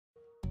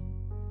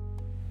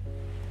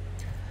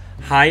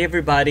Hi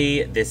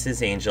everybody, this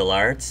is Angel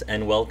Arts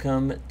and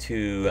welcome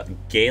to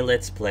Gay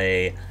Let's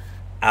Play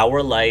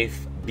Our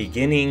Life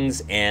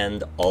Beginnings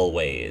and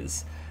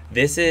Always.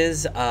 This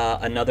is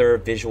another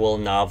visual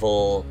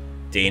novel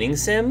dating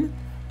sim.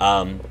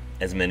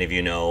 As many of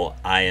you know,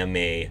 I am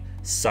a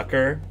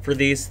sucker for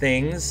these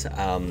things.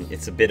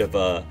 It's a bit of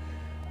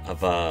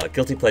a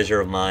guilty pleasure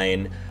of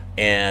mine,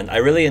 and I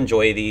really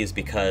enjoy these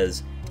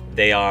because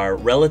they are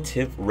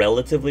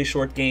relatively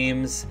short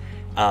games.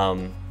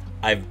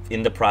 I'm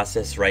in the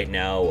process right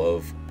now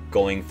of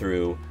going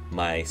through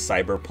my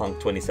Cyberpunk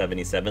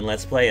 2077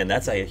 Let's Play, and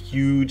that's a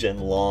huge and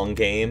long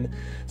game.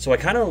 So I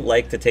kind of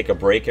like to take a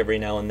break every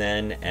now and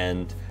then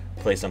and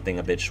play something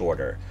a bit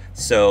shorter.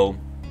 So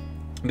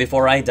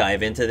before I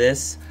dive into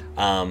this,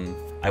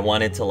 I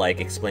wanted to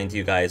explain to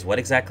you guys what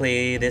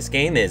exactly this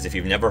game is if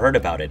you've never heard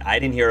about it. I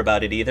didn't hear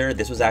about it either.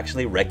 This was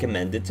actually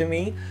recommended to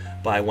me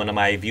by one of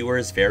my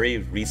viewers very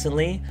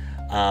recently,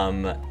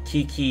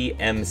 Kiki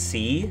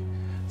MC.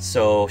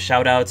 So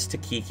shout outs to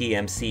Kiki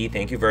MC.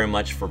 Thank you very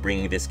much for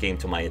bringing this game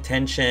to my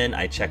attention.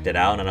 I checked it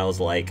out and I was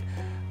like,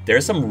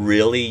 there's some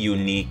really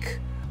unique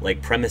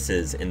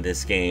premises in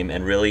this game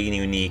and really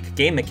unique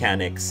game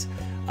mechanics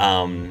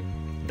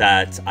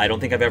that I don't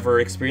think I've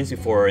ever experienced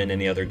before in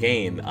any other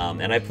game.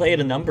 And I played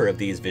a number of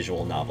these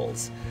visual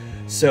novels.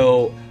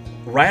 So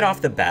right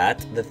off the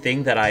bat, the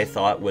thing that I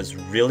thought was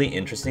really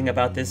interesting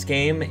about this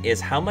game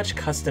is how much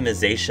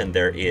customization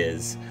there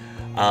is.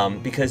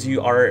 Because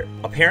you are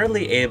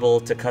apparently able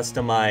to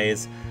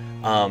customize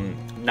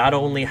not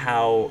only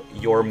how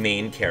your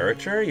main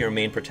character, your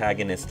main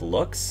protagonist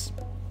looks,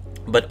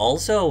 but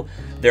also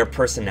their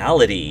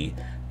personality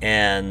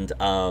and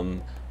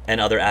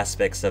other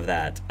aspects of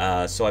that.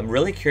 So I'm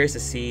really curious to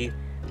see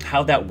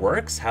how that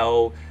works,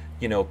 how,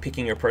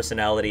 picking your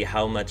personality,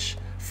 how much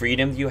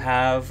freedom you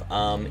have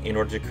in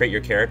order to create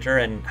your character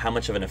and how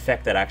much of an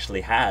effect that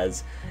actually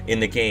has in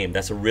the game.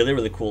 That's a really,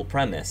 really cool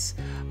premise.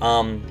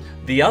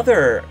 The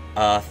other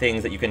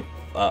things that you can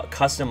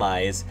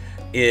customize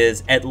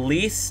is at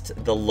least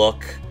the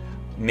look,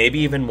 maybe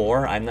even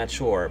more, I'm not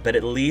sure, but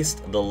at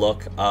least the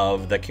look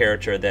of the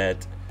character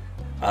that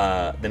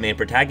the main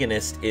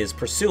protagonist is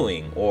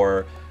pursuing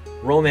or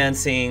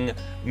romancing.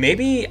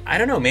 Maybe, I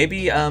don't know,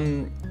 maybe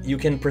you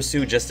can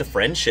pursue just a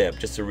friendship,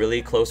 just a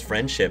really close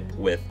friendship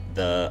with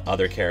the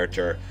other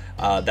character.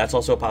 That's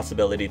also a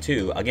possibility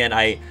too. Again,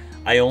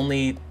 I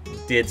only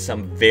did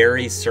some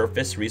very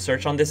surface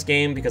research on this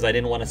game because I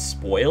didn't want to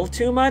spoil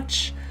too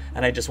much,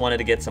 and I just wanted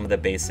to get some of the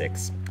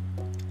basics.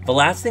 The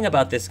last thing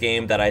about this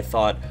game that I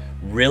thought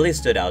really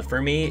stood out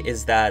for me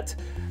is that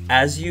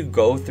as you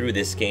go through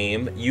this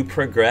game, you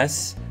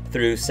progress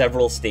through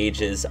several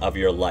stages of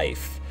your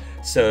life.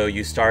 So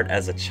you start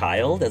as a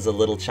child, as a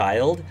little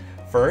child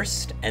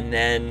first, and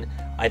then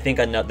I think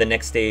the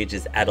next stage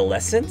is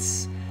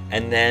adolescence,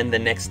 and then the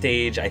next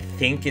stage I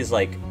think is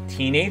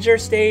teenager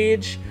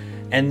stage,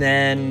 and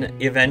then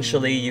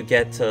eventually you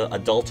get to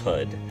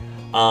adulthood.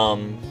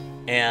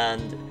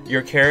 And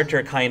your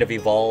character kind of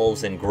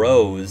evolves and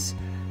grows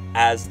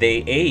as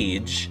they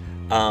age,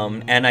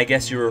 and I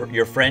guess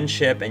your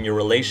friendship and your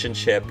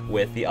relationship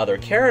with the other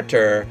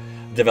character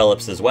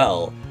develops as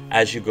well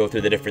as you go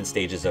through the different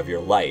stages of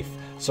your life.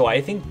 So I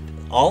think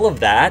all of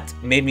that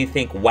made me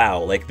think,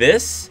 wow,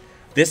 this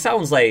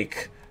sounds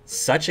like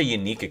such a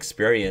unique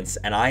experience,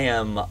 and I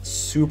am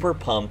super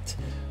pumped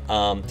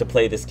to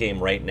play this game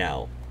right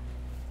now.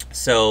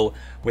 So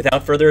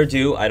without further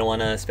ado, I don't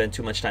want to spend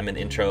too much time in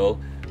the intro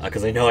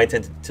because I know I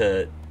tend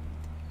to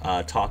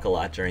talk a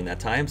lot during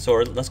that time. So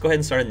let's go ahead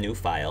and start a new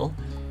file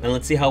and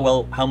let's see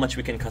how much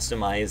we can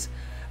customize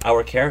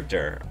our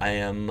character. I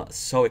am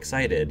so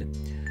excited.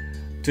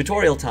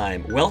 Tutorial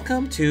time.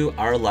 Welcome to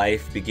Our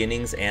Life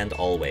Beginnings and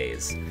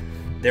Always.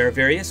 There are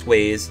various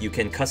ways you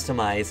can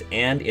customize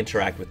and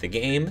interact with the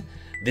game.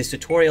 This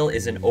tutorial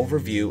is an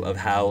overview of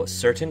how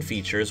certain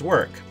features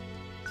work.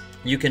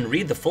 You can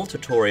read the full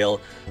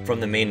tutorial from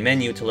the main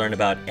menu to learn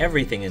about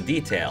everything in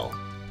detail.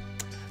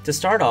 To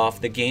start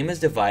off, the game is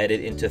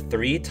divided into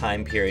 3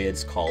 time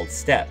periods called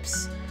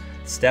steps.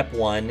 Step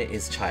 1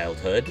 is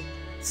childhood,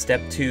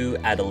 Step 2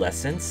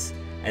 adolescence,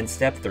 and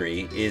Step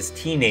 3 is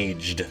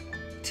teenaged.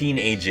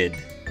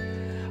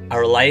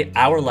 Our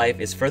life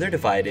is further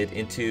divided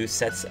into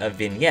sets of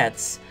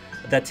vignettes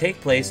that take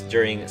place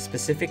during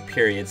specific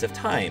periods of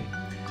time.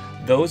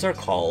 Those are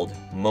called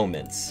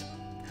moments.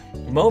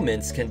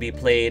 Moments can be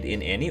played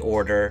in any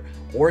order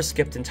or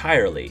skipped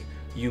entirely.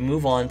 You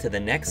move on to the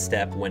next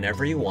step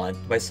whenever you want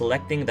by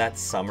selecting that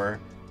summer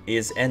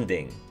is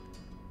ending.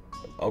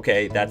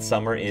 Okay, that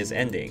summer is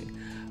ending.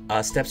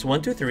 Steps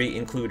 1 to 3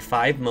 include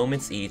 5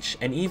 moments each,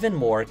 and even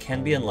more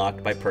can be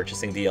unlocked by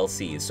purchasing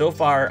DLCs. So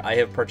far, I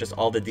have purchased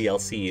all the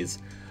DLCs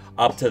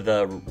up to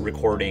the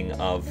recording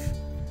of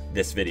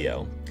this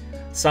video.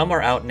 Some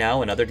are out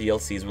now and other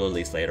DLCs will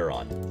release later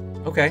on.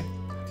 Okay.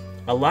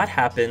 A lot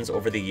happens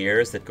over the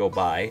years that go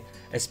by,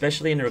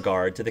 especially in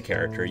regard to the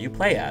character you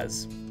play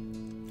as.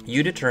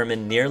 You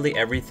determine nearly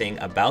everything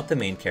about the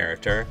main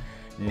character: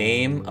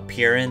 name,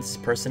 appearance,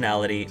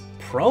 personality,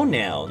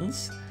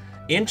 pronouns,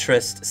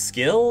 interests,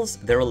 skills,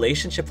 their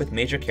relationship with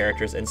major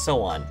characters, and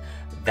so on.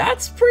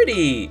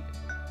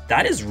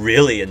 That is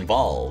really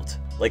involved.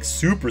 Like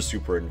super,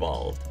 super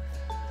involved.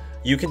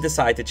 You can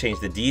decide to change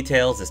the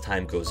details as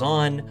time goes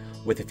on,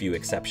 with a few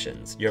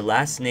exceptions. Your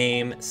last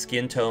name,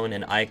 skin tone,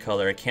 and eye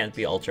color can't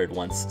be altered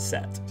once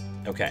set.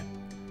 Okay.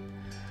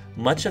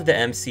 Much of the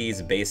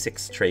MC's basic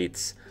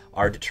traits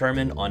are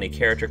determined on a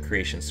character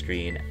creation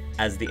screen.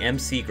 As the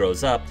MC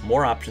grows up,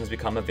 more options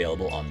become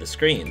available on the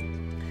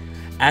screen.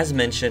 As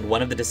mentioned,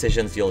 one of the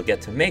decisions you'll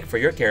get to make for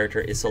your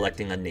character is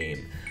selecting a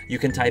name. You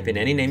can type in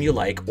any name you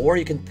like, or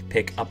you can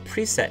pick a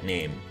preset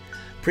name.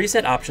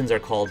 Preset options are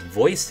called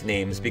voiced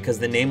names because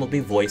the name will be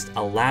voiced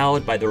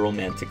aloud by the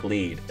romantic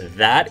lead.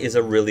 That is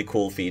a really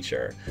cool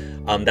feature.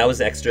 That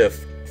was extra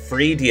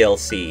free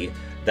DLC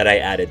that I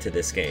added to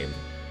this game.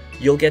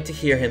 You'll get to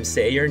hear him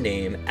say your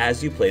name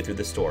as you play through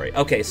the story.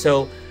 Okay,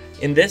 so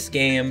in this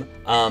game,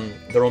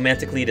 the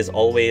romantic lead is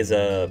always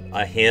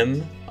a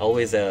him,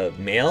 always a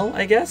male,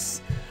 I guess.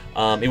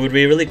 It would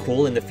be really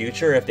cool in the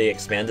future if they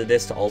expanded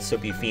this to also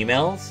be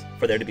females,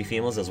 for there to be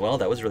females as well.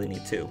 That was really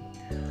neat too.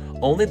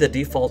 Only the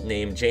default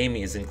name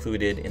Jamie is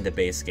included in the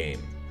base game.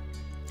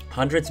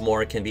 Hundreds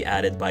more can be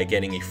added by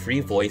getting a free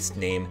voiced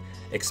name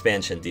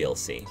expansion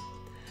DLC.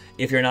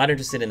 If you're not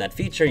interested in that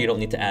feature, you don't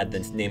need to add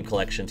the name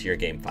collection to your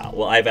game file.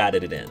 Well, I've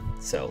added it in.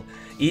 So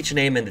each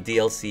name in the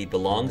DLC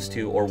belongs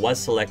to or was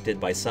selected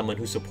by someone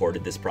who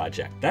supported this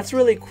project. That's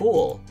really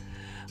cool.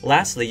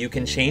 Lastly, you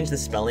can change the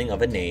spelling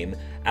of a name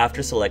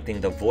after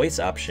selecting the voice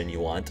option you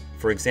want.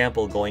 For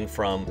example, going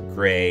from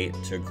gray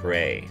to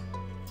gray.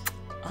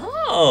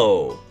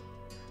 Oh,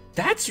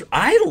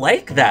 I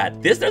like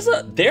that.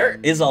 There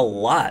is a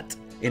lot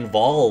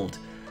involved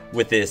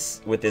with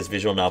this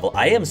visual novel.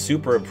 I am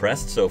super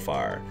impressed so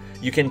far.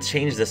 You can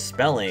change the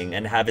spelling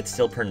and have it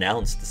still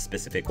pronounced a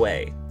specific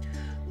way.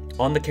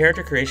 On the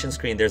character creation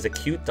screen, there's a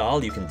cute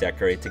doll you can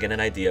decorate to get an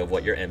idea of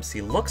what your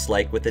MC looks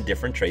like with the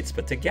different traits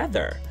put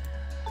together.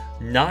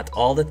 Not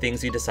all the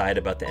things you decide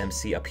about the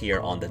MC appear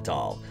on the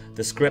doll.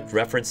 The script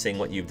referencing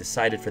what you've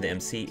decided for the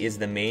MC is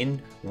the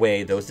main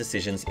way those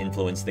decisions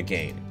influence the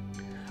game.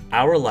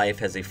 Our Life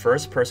has a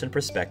first-person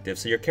perspective,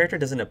 so your character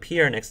doesn't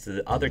appear next to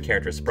the other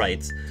character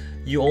sprites.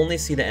 You only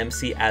see the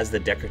MC as the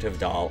decorative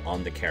doll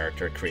on the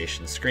character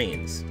creation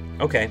screens.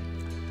 Okay.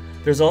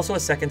 There's also a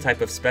second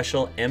type of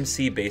special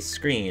MC-based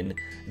screen,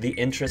 the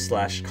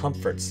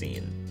interest/comfort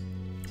scene.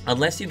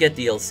 Unless you get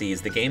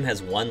DLCs, the game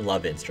has one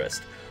love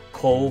interest,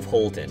 Cove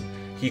Holden.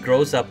 He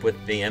grows up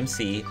with the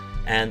MC,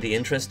 and the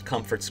interest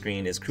comfort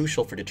screen is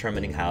crucial for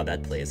determining how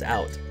that plays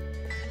out.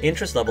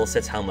 Interest level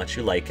sets how much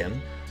you like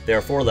him. There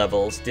are 4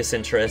 levels: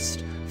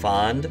 disinterest,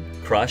 fond,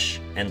 crush,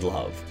 and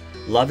love.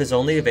 Love is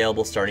only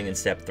available starting in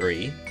step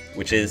 3,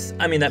 which is,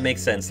 I mean, that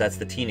makes sense, that's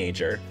the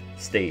teenager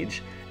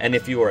stage, and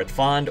if you are at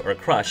fond or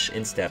crush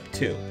in step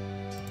 2.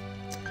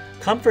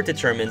 Comfort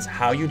determines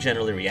how you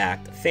generally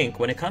think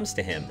when it comes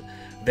to him.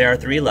 There are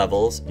 3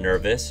 levels: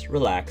 nervous,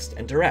 relaxed,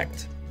 and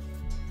direct.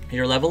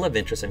 Your level of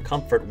interest and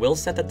comfort will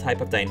set the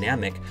type of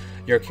dynamic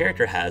your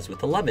character has with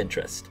the love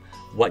interest.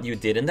 What you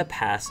did in the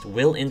past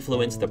will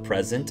influence the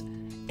present,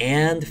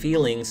 and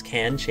feelings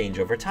can change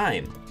over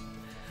time.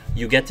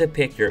 You get to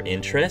pick your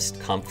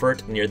interest,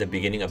 comfort, near the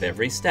beginning of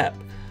every step.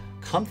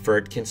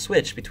 Comfort can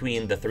switch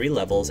between the 3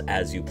 levels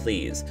as you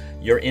please.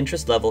 Your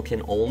interest level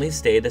can only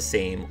stay the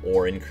same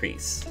or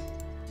increase.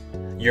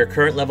 Your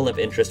current level of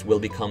interest will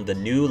become the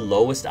new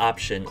lowest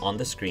option on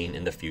the screen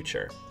in the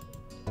future.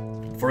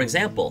 For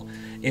example,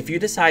 if you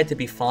decide to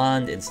be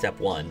fond in step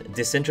 1,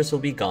 disinterest will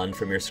be gone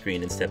from your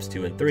screen in steps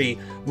 2 and 3,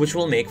 which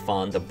will make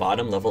fond the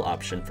bottom level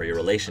option for your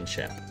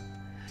relationship.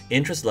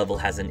 Interest level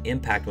has an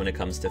impact when it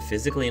comes to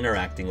physically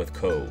interacting with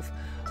Cove.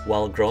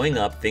 While growing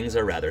up, things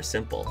are rather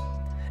simple.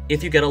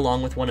 If you get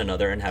along with one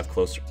another and have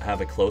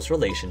a close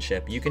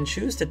relationship, you can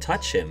choose to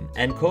touch him,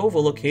 and Cove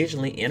will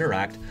occasionally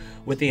interact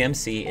with the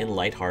MC in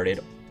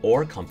lighthearted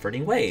or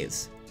comforting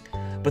ways.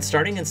 But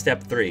starting in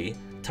step 3,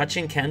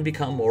 touching can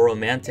become more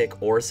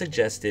romantic or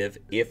suggestive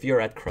if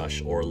you're at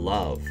crush or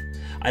love.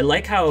 I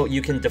like how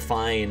you can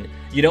define,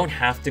 you don't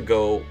have to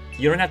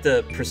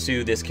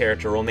pursue this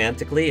character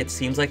romantically. It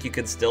seems like you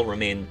could still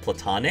remain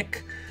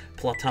platonic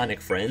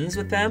friends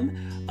with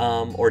them,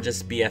 or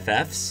just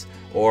BFFs,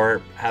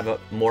 or have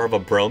more of a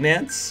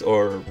bromance,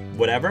 or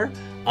whatever.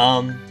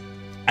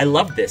 I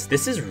love this.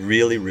 This is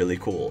really, really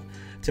cool.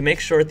 To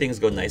make sure things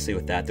go nicely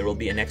with that, there will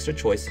be an extra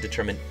choice to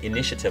determine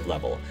initiative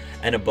level,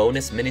 and a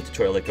bonus mini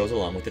tutorial that goes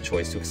along with the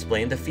choice to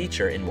explain the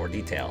feature in more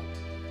detail.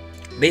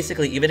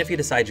 Basically, even if you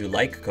decide you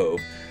like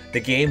Cove, the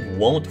game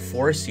won't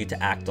force you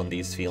to act on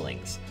these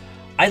feelings.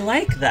 I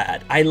like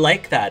that. I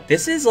like that.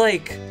 This is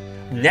like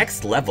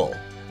next level.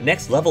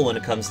 Next level when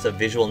it comes to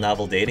visual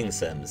novel dating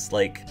sims.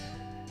 Like,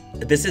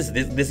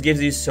 this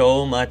gives you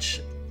so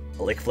much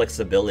like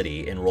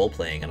flexibility in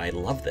role-playing, and I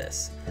love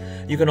this.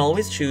 You can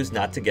always choose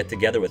not to get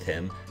together with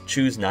him,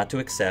 choose not to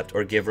accept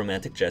or give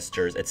romantic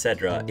gestures,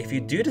 etc. If you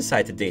do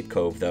decide to date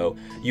Cove, though,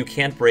 you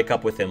can't break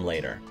up with him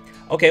later.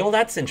 Okay, well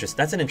that's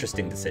an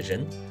interesting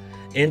decision.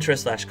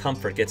 Interest slash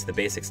comfort gets the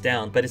basics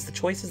down, but it's the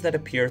choices that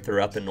appear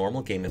throughout the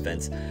normal game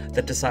events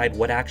that decide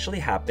what actually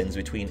happens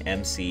between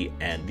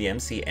the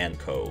MC and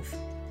Cove.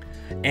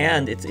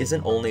 And it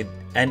isn't only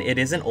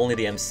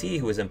the MC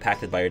who is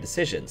impacted by your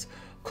decisions.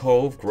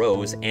 Cove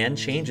grows and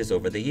changes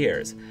over the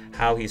years.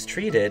 How he's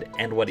treated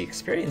and what he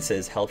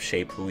experiences help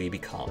shape who he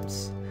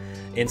becomes.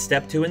 In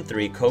Step 2 and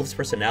 3, Cove's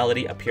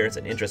personality, appearance,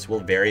 and interests will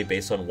vary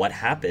based on what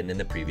happened in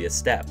the previous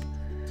step.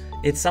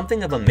 It's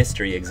something of a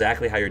mystery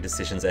exactly how your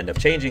decisions end up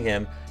changing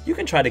him. You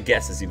can try to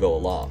guess as you go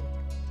along.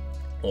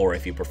 Or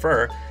if you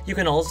prefer, you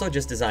can also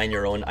just design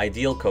your own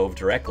ideal Cove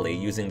directly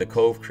using the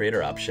Cove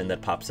Creator option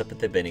that pops up at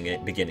the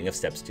beginning of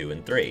Steps 2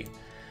 and 3.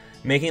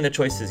 Making the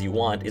choices you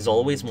want is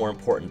always more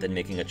important than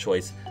making a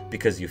choice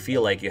because you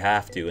feel like you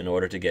have to in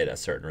order to get a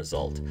certain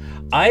result.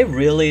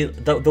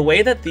 The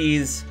way that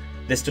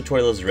this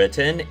tutorial is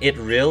written, it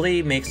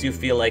really makes you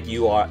feel like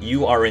you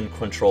are in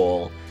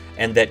control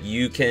and that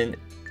you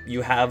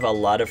have a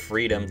lot of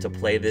freedom to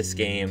play this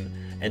game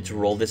and to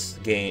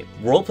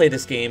roleplay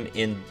this game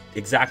in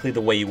exactly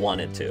the way you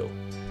want it to.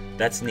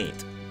 That's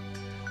neat.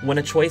 When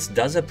a choice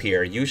does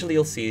appear, usually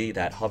you'll see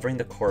that hovering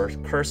the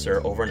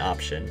cursor over an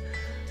option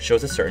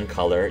shows a certain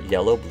color,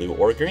 yellow, blue,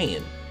 or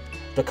green.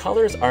 The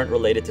colors aren't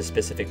related to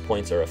specific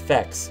points or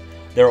effects.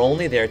 They're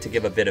only there to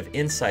give a bit of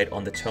insight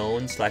on the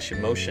tone /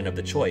 emotion of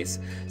the choice,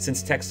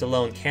 since text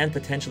alone can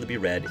potentially be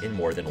read in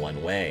more than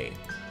one way.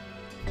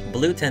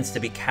 Blue tends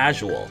to be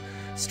casual,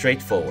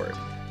 straightforward.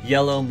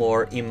 Yellow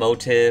more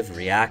emotive,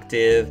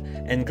 reactive,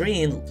 and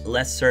green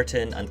less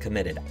certain,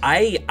 uncommitted.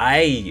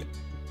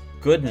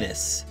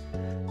 Goodness.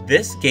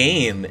 This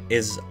game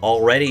is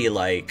already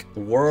like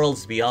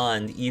worlds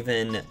beyond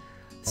even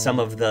some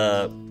of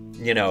the,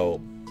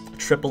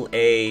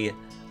 AAA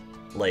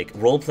like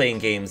role-playing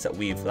games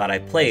that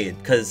I've played,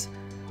 because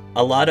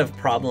a lot of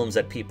problems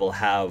that people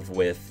have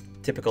with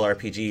typical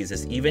RPGs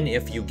is even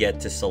if you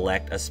get to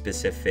select a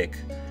specific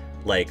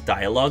like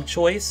dialogue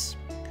choice,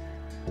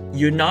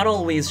 you're not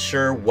always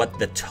sure what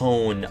the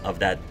tone of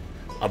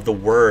the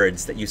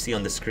words that you see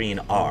on the screen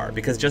are,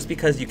 because just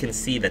because you can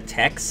see the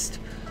text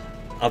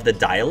of the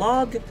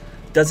dialogue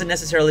doesn't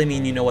necessarily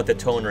mean you know what the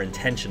tone or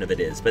intention of it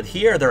is. But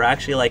here they're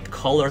actually like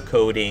color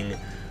coding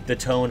the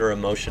tone or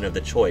emotion of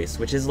the choice,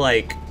 which is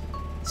like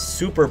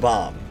super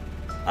bomb.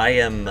 I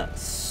am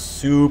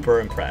super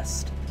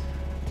impressed.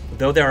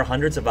 Though there are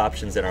hundreds of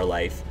options in our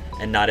life,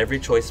 and not every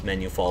choice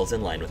menu falls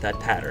in line with that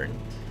pattern,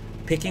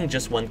 picking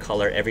just one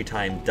color every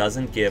time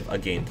doesn't give a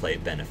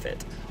gameplay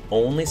benefit.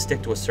 Only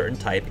stick to a certain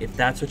type if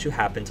that's what you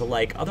happen to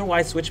like,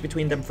 otherwise switch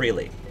between them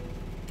freely.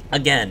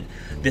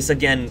 This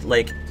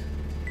like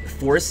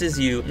forces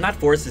you, not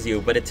forces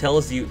you, but it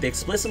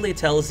explicitly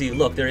tells you,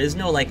 look, there is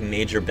no like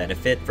major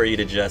benefit for you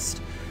to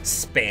just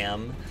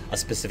spam a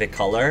specific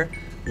color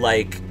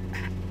like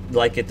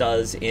it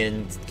does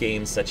in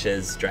games such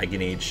as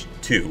Dragon Age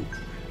 2.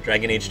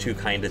 Dragon Age 2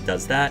 kind of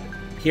does that.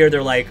 Here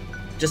they're like,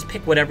 just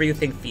pick whatever you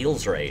think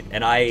feels right,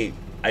 and I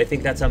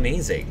think that's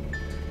amazing.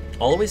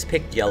 Always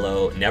pick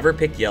yellow, never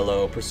pick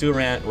yellow, pursue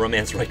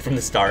romance right from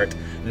the start,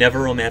 never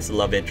romance the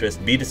love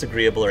interest, be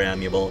disagreeable or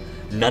amiable.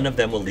 None of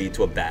them will lead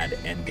to a bad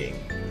ending.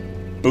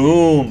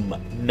 Boom!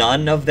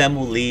 None of them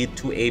will lead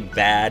to a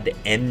bad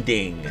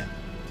ending.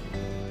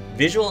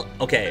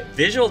 Other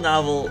visual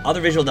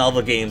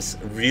novel games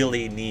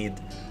really need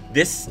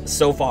this.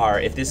 So far,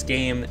 if this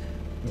game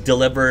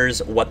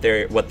delivers what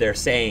they're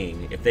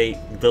saying, if they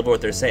deliver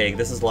what they're saying,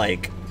 this is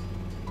like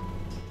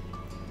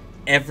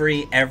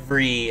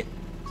every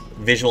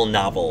visual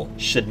novel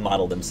should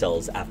model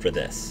themselves after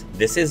this.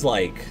 This is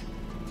like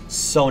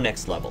so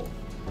next level.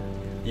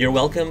 You're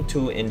welcome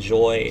to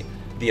enjoy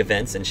the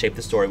events and shape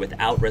the story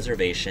without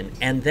reservation,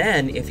 and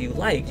then if you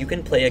like, you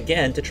can play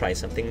again to try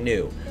something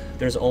new.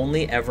 There's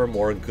only ever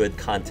more good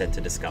content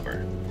to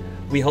discover.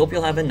 We hope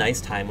you'll have a nice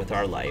time with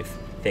our life.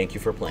 Thank you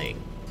for playing.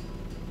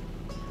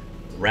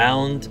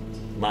 Round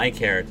my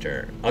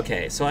character.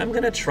 Okay, so I'm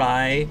gonna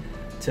try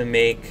to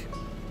make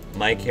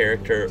my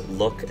character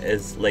look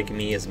as like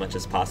me as much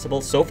as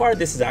possible. So far,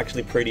 this is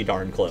actually pretty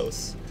darn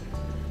close.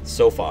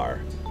 So far.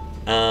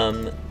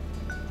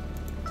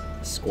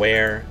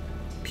 Square,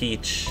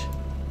 peach,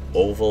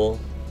 oval,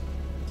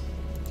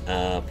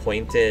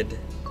 pointed.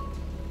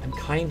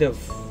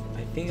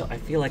 I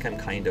feel like I'm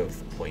kind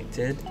of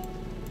pointed.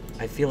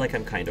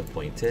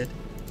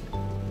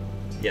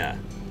 Yeah,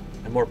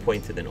 I'm more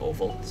pointed than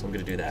oval, so I'm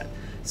gonna do that.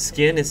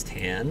 Skin is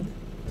tan,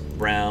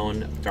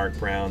 brown, dark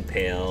brown,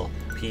 pale,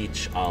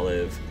 peach,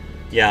 olive.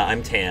 Yeah,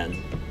 I'm tan.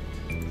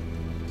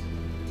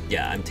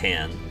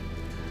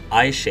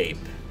 Eye shape,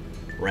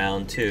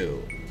 round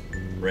 2,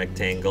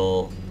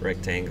 rectangle,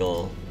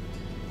 rectangle,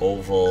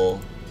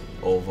 oval,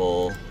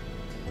 oval,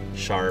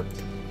 sharp,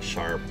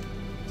 sharp,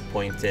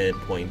 pointed,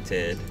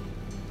 pointed,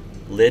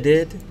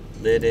 lidded,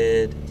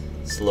 lidded,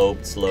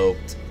 sloped,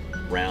 sloped,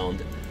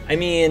 round. I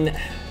mean,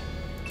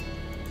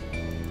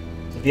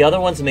 the other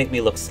ones make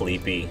me look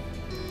sleepy.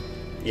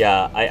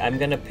 Yeah, I'm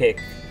gonna pick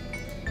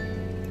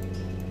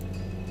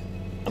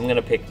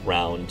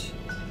round.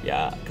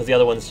 Yeah, because the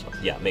other ones,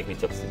 yeah, make me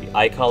look sleepy.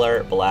 Eye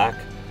color, black,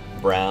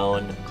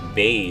 brown,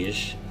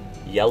 beige,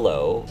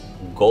 yellow,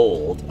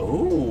 gold.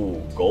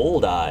 Ooh,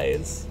 gold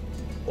eyes.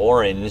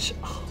 Orange.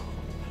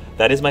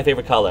 That is my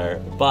favorite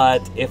color.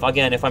 But if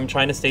I'm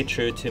trying to stay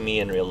true to me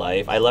in real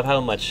life, I love how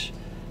much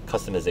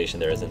customization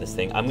there is in this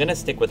thing. I'm gonna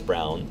stick with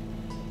brown,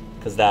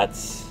 because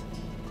that's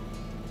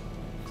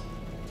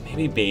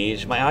maybe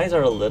beige. My eyes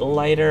are a little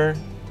lighter.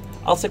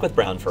 I'll stick with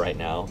brown for right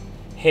now.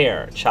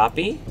 Hair,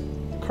 choppy,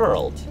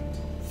 curled,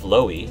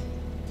 flowy,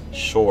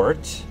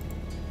 short,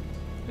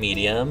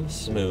 medium,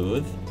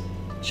 smooth,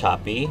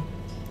 choppy,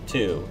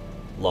 2,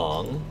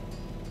 long,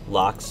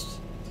 locks,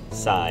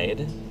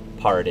 side,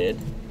 parted,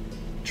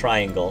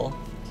 triangle,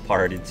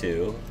 parted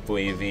 2,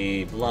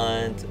 wavy,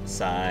 blunt,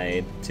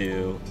 side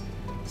 2,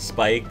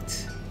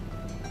 spiked,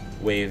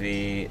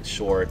 wavy,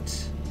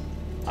 short,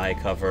 eye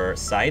cover,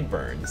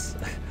 sideburns,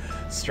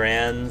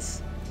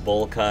 strands,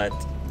 bowl cut,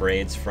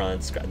 braids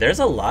front. There's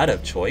a lot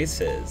of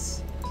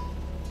choices.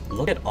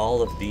 Look at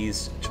all of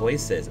these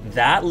choices.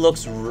 That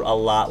looks a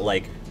lot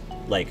like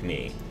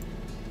me.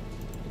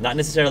 Not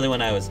necessarily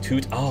when I was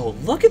oh,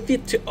 look at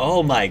the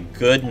oh my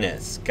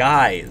goodness,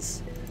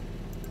 guys.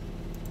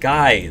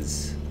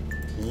 Guys,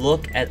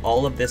 look at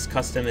all of this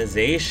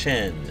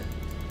customization.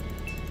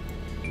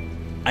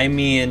 I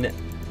mean,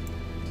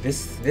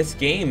 this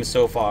game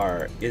so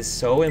far is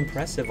so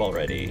impressive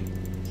already.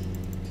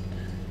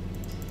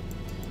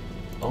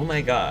 Oh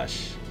my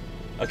gosh.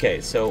 Okay,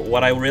 so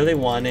what I really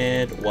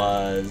wanted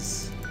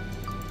was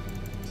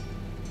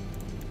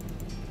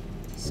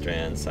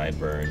strand,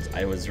 sideburns.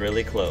 I was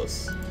really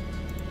close.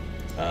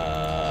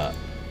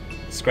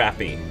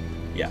 Scrappy.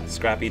 Yeah,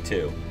 Scrappy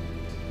 2.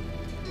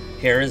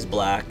 Hair is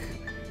black.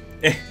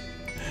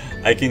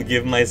 I can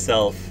give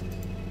myself...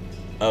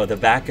 Oh, the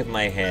back of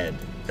my head.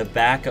 The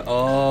back...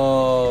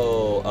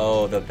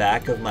 Oh, the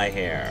back of my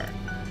hair.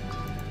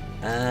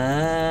 Oh.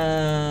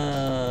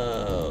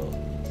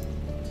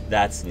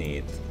 That's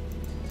neat.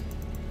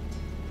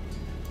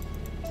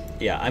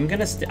 Yeah, I'm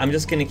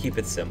just gonna keep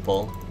it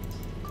simple.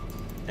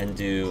 And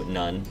do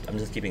none. I'm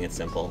just keeping it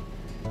simple.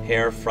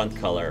 Hair front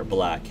color,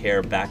 black.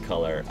 Hair back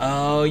color.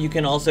 Oh, you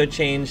can also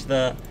change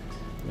the...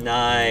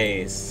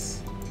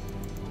 Nice.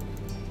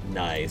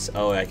 Nice.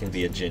 Oh, I can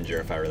be a ginger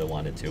if I really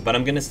wanted to. But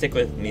I'm gonna stick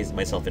with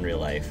myself in real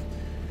life.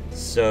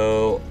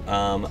 So,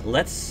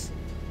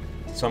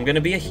 So I'm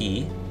gonna be a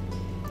he.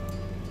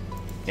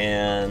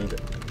 And...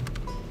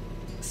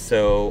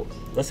 So,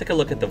 let's take a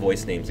look at the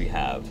voice names we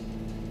have.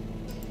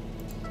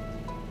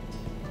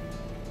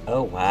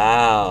 Oh,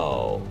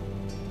 wow.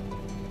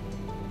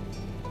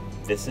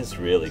 This is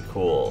really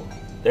cool.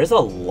 There's a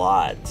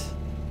lot.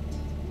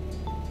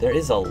 There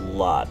is a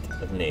lot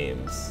of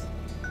names.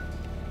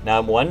 Now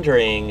I'm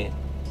wondering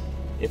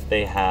if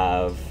they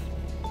have...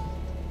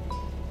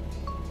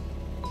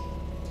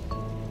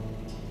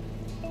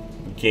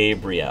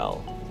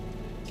 Gabriel.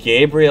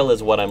 Gabriel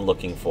is what I'm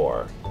looking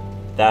for.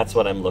 That's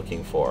what I'm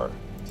looking for.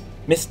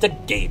 Mr.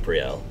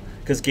 Gabriel.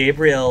 Because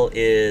Gabriel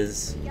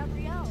is...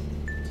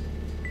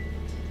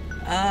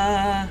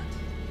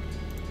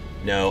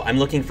 No, I'm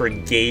looking for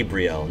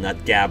Gabriel,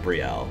 not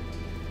Gabrielle.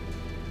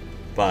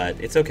 But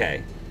it's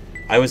okay.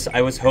 I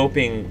was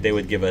hoping they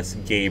would give us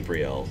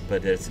Gabriel,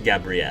 but it's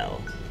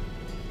Gabrielle.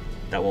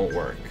 That won't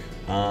work.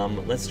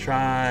 Let's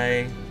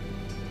try...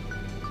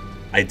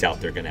 I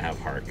doubt they're gonna have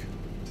Hark.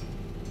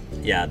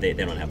 Yeah, they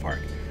don't have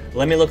Hark.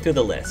 Let me look through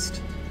the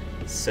list.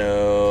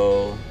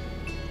 So...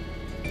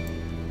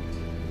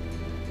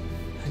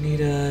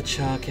 Anita,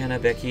 Chuck, Anna,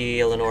 Becky,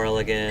 Eleanor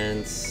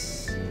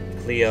Elegance,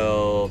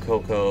 Cleo,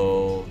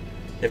 Coco.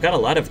 They've got a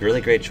lot of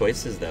really great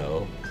choices,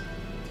 though.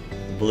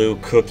 Blue,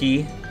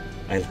 Cookie.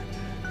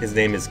 His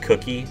name is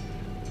Cookie.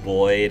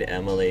 Boyd,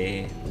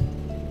 Emily,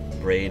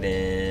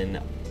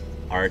 Brayden,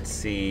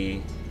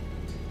 Artsy.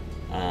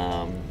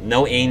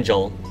 No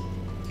Angel.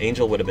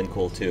 Angel would have been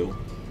cool, too.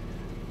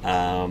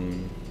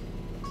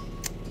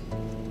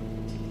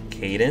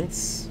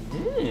 Cadence.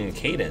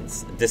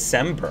 Cadence.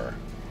 December.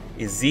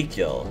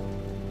 Ezekiel.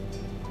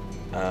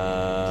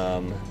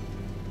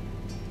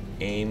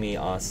 Amy,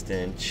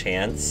 Austin,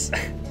 Chance.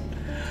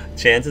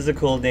 Chance is a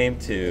cool name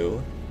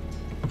too.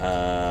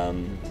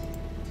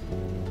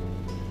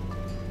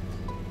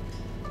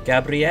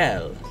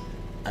 Gabrielle.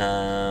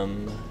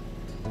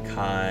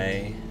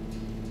 Kai.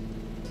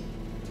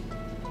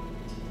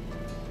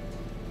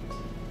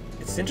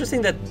 It's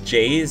interesting that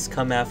J's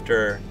come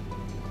after...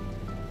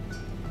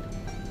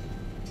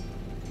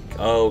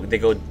 Oh, they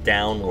go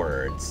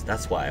downwards.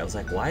 That's why. I was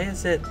like, why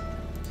is it...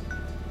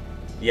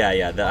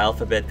 Yeah, the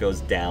alphabet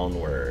goes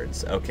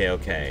downwards.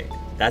 Okay.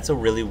 That's a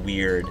really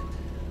weird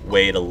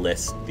way to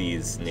list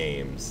these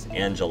names.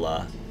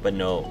 Angela, but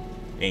no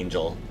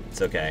Angel.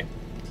 It's okay.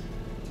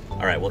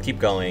 Alright, we'll keep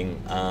going.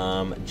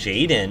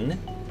 Jaden.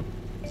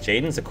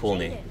 Jaden's a cool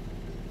name.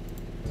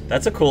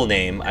 That's a cool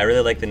name. I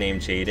really like the name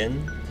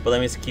Jaden. But let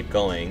me just keep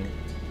going.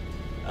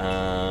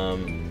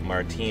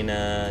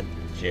 Martina,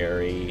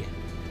 Jerry...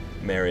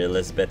 Mary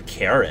Elizabeth,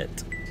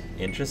 Carrot.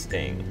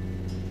 Interesting.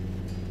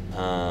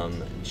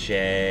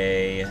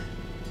 Jay,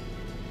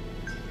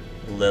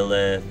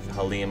 Lilith,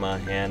 Halima,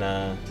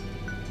 Hannah,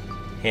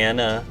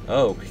 Hannah.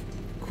 Oh,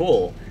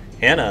 cool.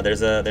 Hannah,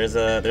 there's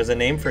a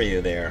name for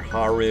you there.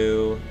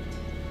 Haru,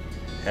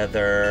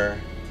 Heather,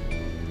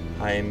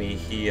 Jaime,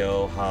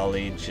 Hio,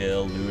 Holly,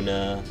 Jill,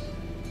 Luna,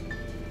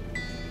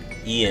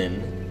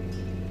 Ian,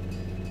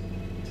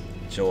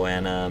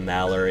 Joanna,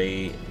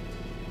 Mallory,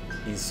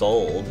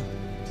 Isolde,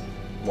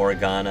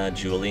 Morgana,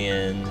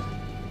 Julian,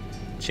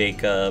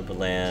 Jacob,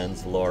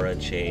 Lance, Laura,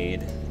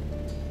 Jade,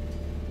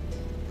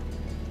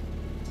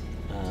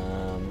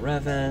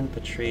 Revan,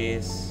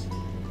 Patrice,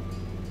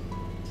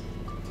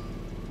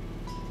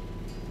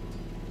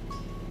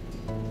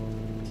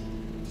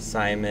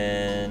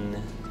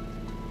 Simon,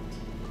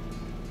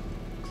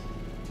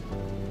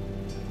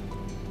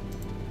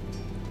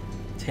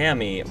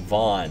 Tammy,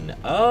 Vaughn.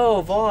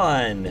 Oh,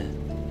 Vaughn!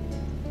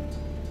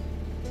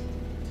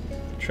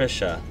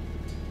 Trisha.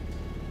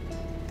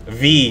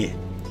 V.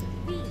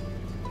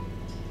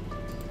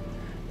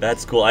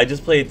 That's cool. I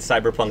just played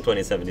Cyberpunk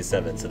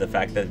 2077, so the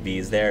fact that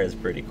V's there is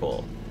pretty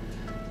cool.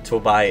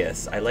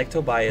 Tobias. I like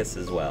Tobias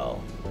as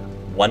well.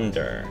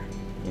 Wonder.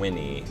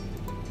 Winnie.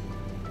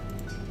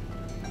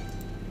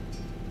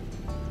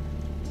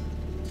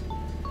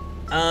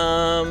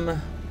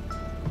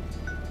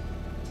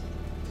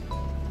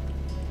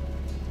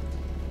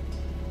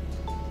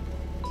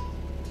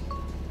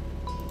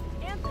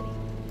 Anthony.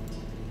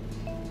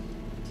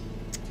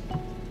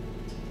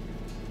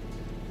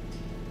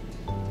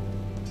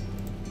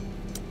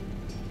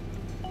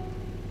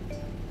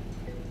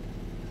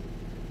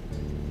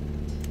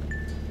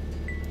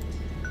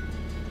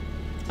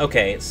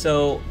 Okay,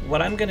 so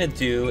what I'm gonna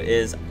do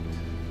is,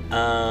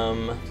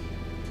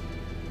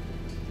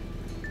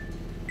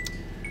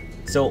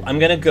 so I'm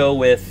gonna go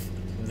with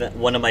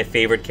one of my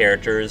favorite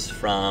characters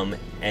from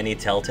any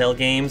Telltale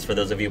games. For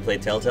those of you who play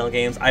Telltale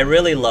games, I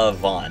really love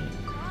Vaughn.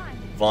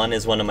 Vaughn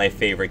is one of my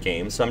favorite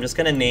games, so I'm just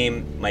gonna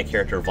name my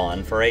character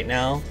Vaughn for right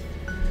now.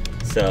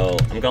 So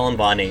I'm calling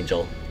Vaughn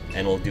Angel,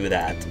 and we'll do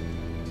that.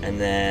 And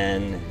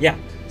then, yeah,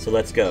 so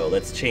let's go.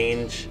 Let's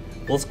change.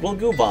 We'll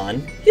go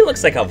Vaughn. He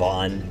looks like a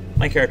Vaughn.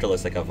 My character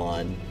looks like a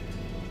Vaughn.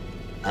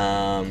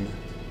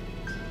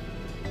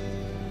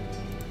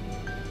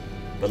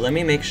 But let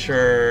me make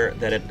sure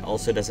that it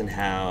also doesn't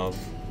have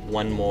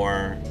one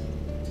more.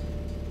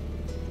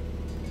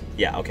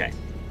 Yeah, okay.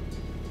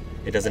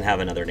 It doesn't have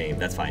another name.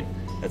 That's fine.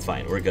 That's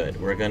fine. We're good.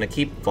 We're gonna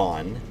keep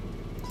Vaughn,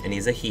 and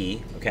he's a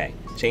he. Okay,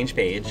 change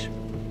page.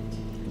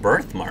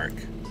 Birthmark.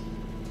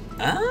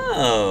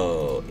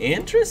 Oh,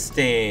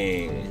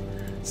 interesting.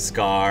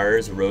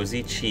 Scars,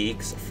 rosy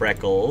cheeks,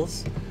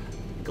 freckles,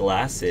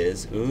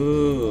 glasses.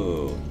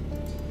 Ooh.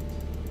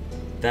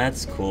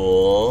 That's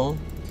cool.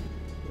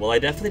 Well, I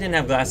definitely didn't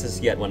have glasses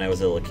yet when I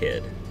was a little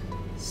kid.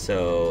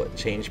 So,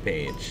 change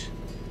page.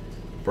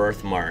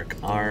 Birthmark.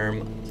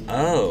 Arm.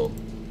 Oh.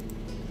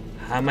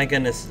 How am I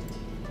gonna...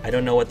 I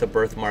don't know what the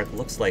birthmark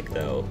looks like,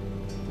 though.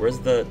 Where's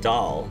the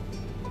doll?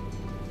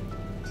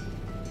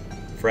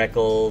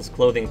 Freckles.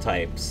 Clothing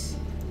types.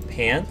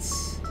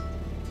 Pants.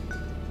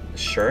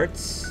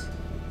 Shirts.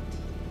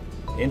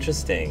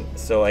 Interesting.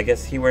 So I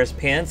guess he wears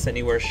pants and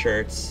he wears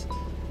shirts.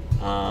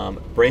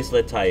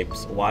 Bracelet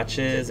types.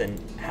 Watches and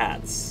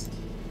hats.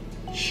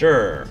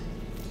 Sure.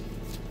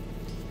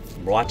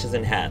 Watches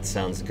and hats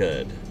sounds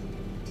good.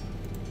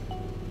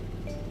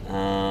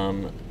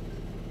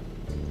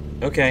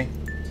 Okay.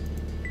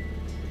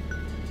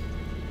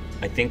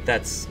 I think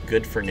that's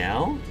good for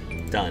now.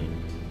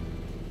 Done.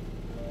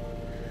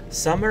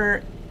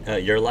 Summer,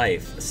 your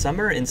life.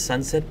 Summer in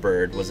Sunset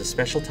Bird was a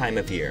special time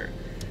of year.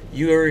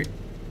 It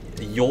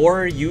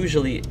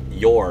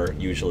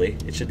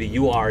should be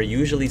you are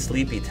usually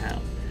sleepy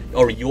town.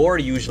 Or your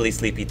usually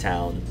sleepy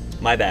town.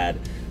 My bad.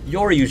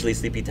 Your usually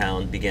sleepy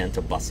town began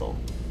to bustle.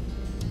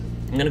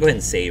 I'm gonna go ahead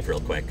and save real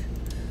quick.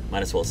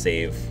 Might as well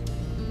save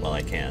while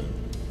I can.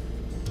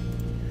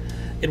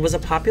 It was a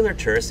popular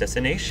tourist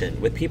destination,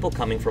 with people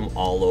coming from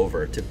all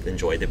over to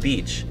enjoy the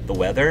beach, the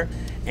weather,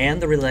 and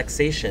the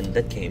relaxation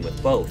that came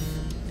with both.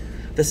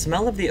 The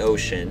smell of the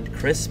ocean,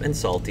 crisp and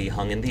salty,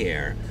 hung in the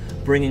air,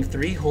 bringing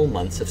 3 whole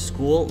months of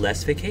school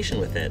less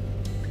vacation with it.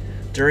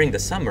 During the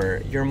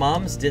summer, your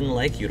moms didn't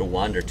like you to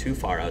wander too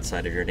far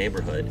outside of your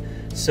neighborhood,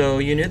 so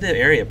you knew the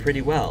area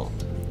pretty well.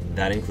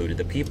 That included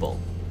the people.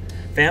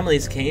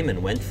 Families came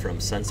and went from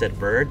Sunset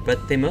Bird,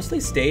 but they mostly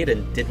stayed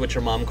and did what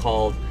your mom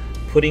called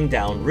putting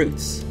down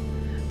roots.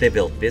 They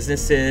built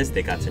businesses,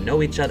 they got to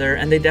know each other,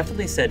 and they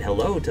definitely said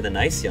hello to the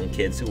nice young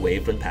kids who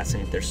waved when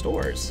passing their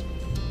stores.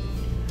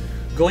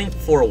 Going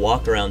for a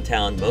walk around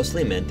town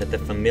mostly meant that the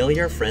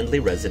familiar, friendly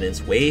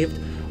residents waved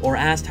or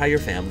asked how your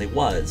family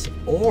was,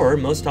 or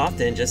most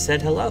often just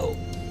said hello.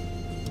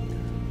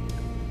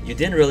 You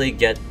didn't really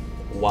get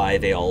why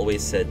they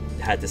always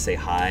had to say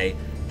hi.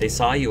 They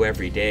saw you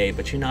every day,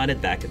 but you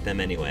nodded back at them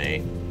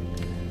anyway.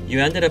 You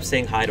ended up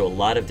saying hi to a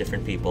lot of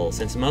different people,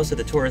 since most of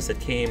the tourists that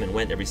came and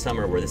went every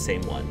summer were the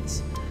same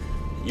ones.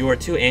 You were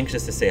too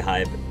anxious to say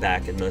hi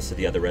back at most of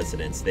the other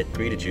residents that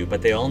greeted you,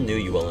 but they all knew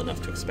you well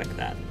enough to expect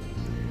that.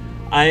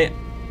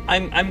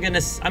 I'm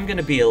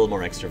gonna be a little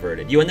more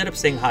extroverted. You ended up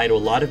saying hi to a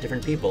lot of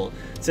different people,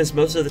 since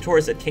most of the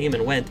tourists that came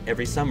and went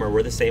every summer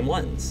were the same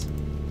ones.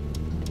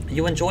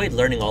 You enjoyed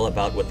learning all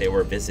about what they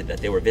were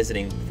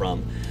visiting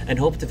from, and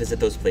hoped to visit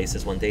those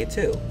places one day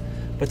too.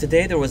 But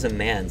today there was a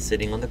man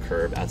sitting on the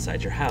curb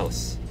outside your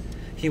house.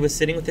 He was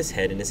sitting with his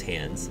head in his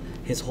hands,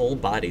 his whole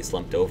body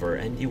slumped over,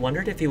 and you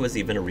wondered if he was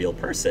even a real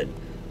person,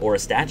 or a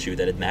statue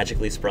that had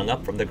magically sprung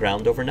up from the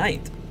ground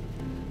overnight.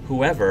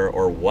 Whoever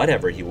or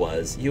whatever he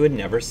was, you had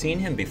never seen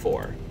him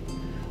before.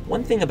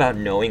 One thing about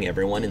knowing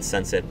everyone in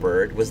Sunset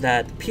Bird was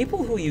that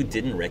people who you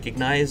didn't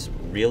recognize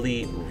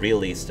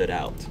really stood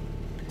out.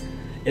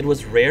 It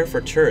was rare for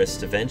tourists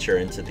to venture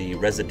into the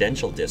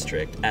residential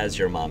district, as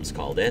your moms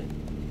called it.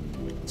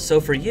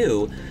 So for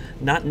you,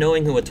 not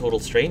knowing who a total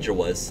stranger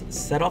was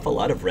set off a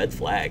lot of red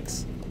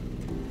flags.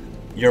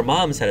 Your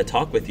moms had a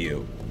talk with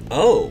you.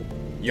 Oh,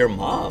 your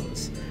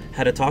moms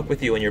had a talk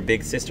with you and your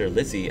big sister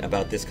Lizzie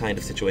about this kind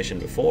of situation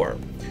before.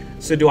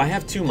 So do I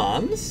have two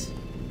moms?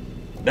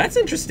 That's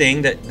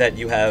interesting that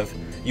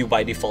you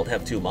by default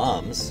have two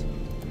moms.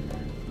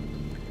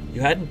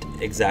 You hadn't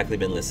exactly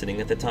been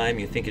listening at the time.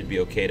 You think it'd be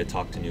okay to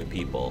talk to new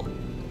people.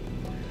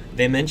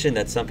 They mentioned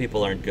that some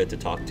people aren't good to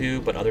talk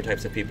to, but other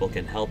types of people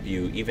can help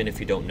you even if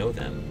you don't know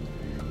them.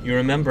 You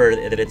remember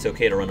that it's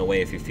okay to run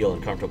away if you feel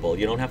uncomfortable.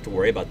 You don't have to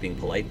worry about being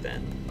polite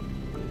then.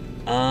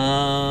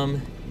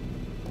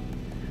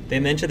 They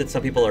mentioned that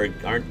some people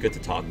aren't good to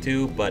talk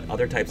to, but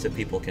other types of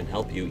people can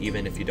help you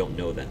even if you don't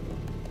know them.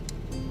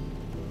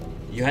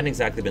 You hadn't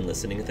exactly been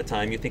listening at the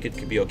time. You think it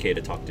could be okay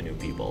to talk to new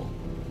people.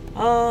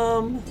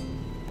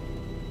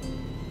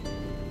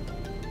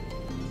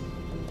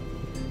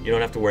 You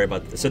don't have to worry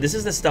about this. So this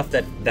is the stuff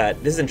that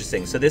this is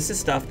interesting. So this is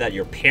stuff that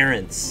your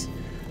parents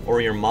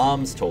or your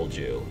moms told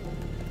you.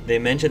 They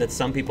mentioned that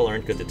some people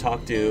aren't good to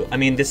talk to. I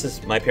mean,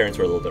 my parents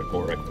were a little bit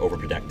more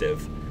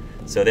overprotective.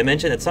 So they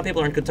mentioned that some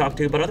people aren't good to talk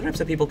to, but other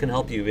types of people can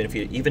help you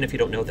even if you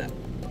don't know them.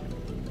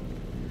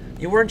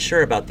 You weren't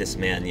sure about this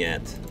man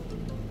yet.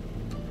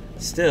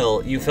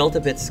 Still, you felt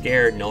a bit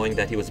scared knowing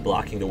that he was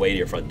blocking the way to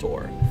your front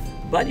door.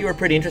 But you were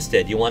pretty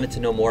interested. You wanted to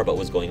know more about what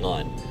was going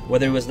on.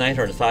 Whether it was night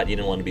or thought you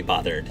didn't want to be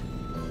bothered.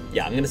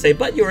 Yeah, I'm going to say,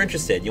 but you were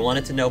interested. You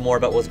wanted to know more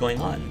about what was going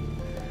on.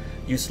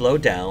 You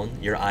slowed down,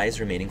 your eyes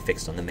remaining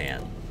fixed on the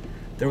man.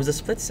 There was a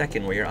split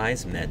second where your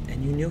eyes met,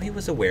 and you knew he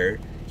was aware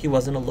he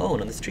wasn't alone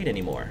on the street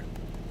anymore.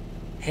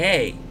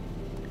 Hey!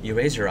 You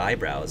raised your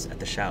eyebrows at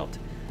the shout.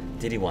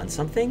 Did he want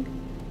something?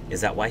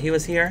 Is that why he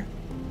was here?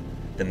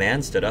 The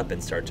man stood up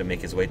and started to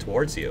make his way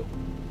towards you.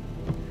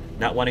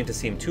 Not wanting to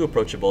seem too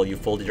approachable, you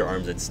folded your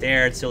arms and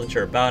stared, still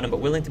unsure about him, but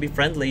willing to be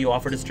friendly, you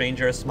offered a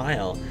stranger a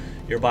smile.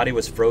 Your body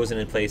was frozen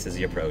in place as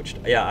he approached.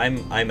 Yeah,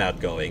 I'm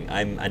outgoing.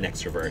 I'm an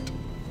extrovert.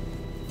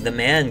 The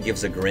man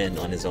gives a grin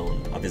of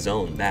his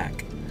own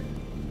back.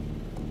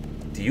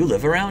 Do you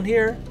live around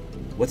here?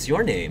 What's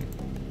your name?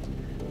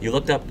 You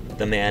looked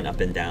the man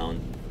up and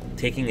down,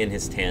 taking in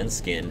his tan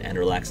skin and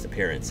relaxed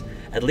appearance.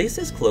 At least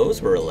his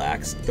clothes were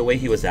relaxed. The way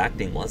he was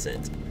acting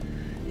wasn't.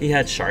 He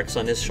had sharks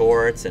on his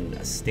shorts and a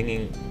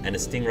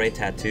stingray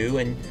tattoo,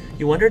 and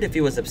you wondered if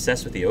he was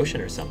obsessed with the ocean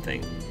or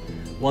something.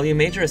 While you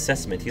made your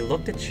assessment, he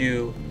looked at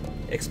you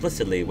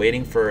explicitly,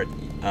 waiting for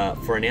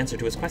an answer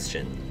to his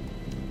question.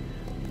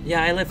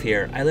 Yeah, I live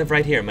here. I live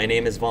right here. My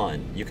name is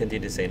Vaughn. You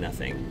continue to say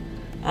nothing.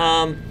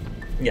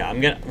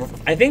 Yeah,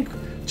 I think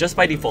just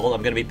by default,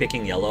 I'm gonna be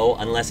picking yellow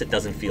unless it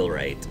doesn't feel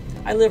right.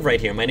 I live right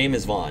here. My name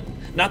is Vaughn.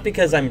 Not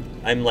because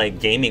I'm like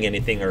gaming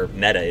anything or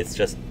meta. It's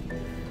just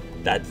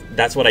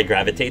that's what I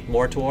gravitate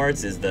more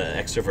towards is the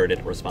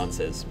extroverted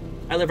responses.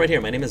 I live right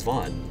here. My name is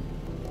Vaughn.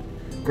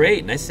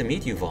 Great. Nice to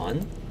meet you,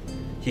 Vaughn.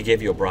 He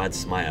gave you a broad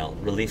smile,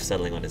 relief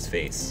settling on his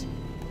face.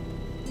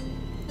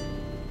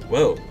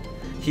 Whoa.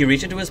 He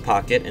reached into his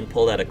pocket and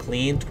pulled out a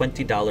clean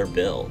 $20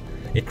 bill.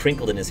 It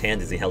crinkled in his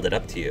hand as he held it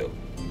up to you.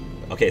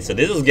 Okay, so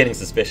this is getting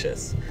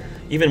suspicious.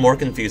 Even more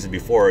confused than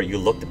before, you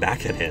looked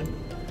back at him.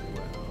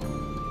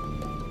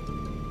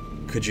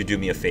 Could you do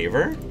me a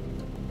favor?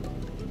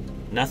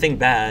 Nothing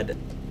bad.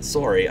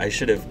 Sorry,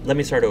 let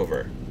me start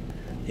over.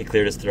 He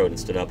cleared his throat and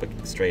stood up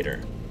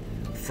straighter.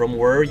 From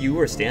where you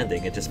were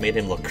standing, it just made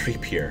him look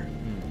creepier.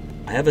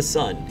 I have a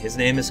son. His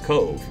name is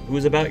Cove, who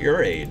is about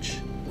your age.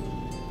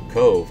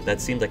 Cove,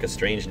 that seemed like a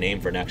strange name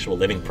for an actual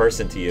living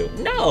person to you.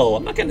 No,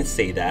 I'm not gonna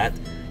say that.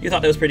 You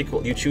thought that was pretty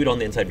cool. You chewed on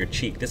the inside of your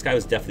cheek. This guy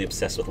was definitely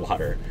obsessed with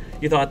water.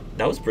 You thought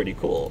that was pretty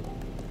cool.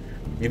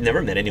 You've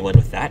never met anyone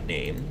with that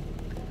name.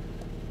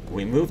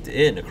 We moved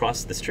in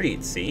across the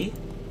street, see?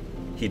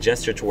 He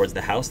gestured towards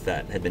the house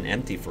that had been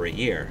empty for a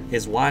year,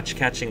 his watch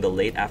catching the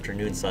late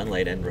afternoon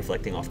sunlight and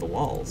reflecting off the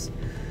walls.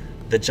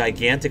 The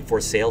gigantic for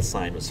sale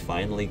sign was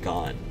finally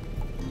gone.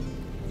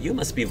 You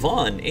must be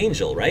Vaughn,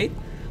 Angel, right?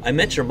 I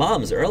met your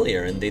moms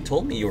earlier and they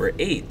told me you were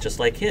 8, just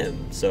like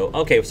him.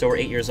 Okay, so we're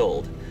 8 years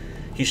old.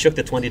 He shook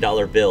the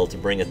 $20 bill to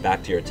bring it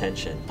back to your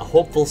attention, a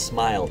hopeful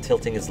smile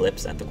tilting his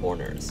lips at the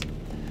corners.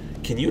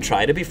 Can you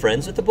try to be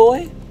friends with the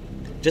boy?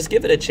 Just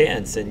give it a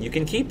chance and you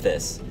can keep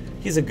this.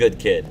 He's a good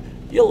kid.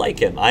 You'll like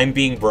him. I'm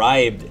being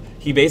bribed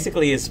He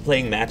basically is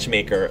playing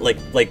matchmaker,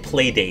 like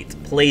play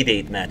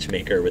date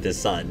matchmaker with his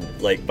son,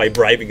 like by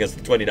bribing us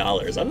with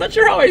 $20. I'm not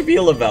sure how I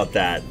feel about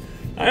that.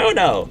 I don't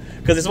know,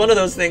 because it's one of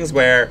those things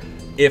where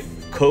if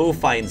Cove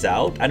finds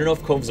out, I don't know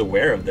if Cove's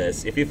aware of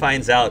this. If he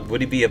finds out,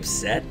 would he be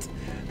upset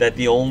that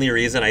the only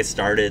reason I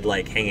started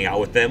like hanging out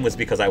with them was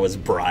because I was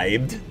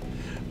bribed?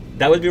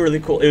 That would be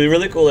really cool. It would be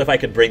really cool if I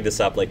could bring this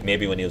up, like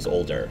maybe when he was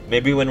older,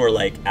 maybe when we're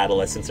like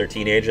adolescents or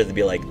teenagers, and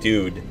be like,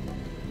 dude,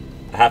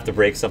 I have to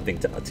break something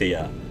to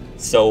you.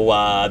 So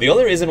the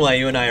only reason why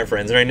you and I are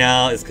friends right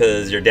now is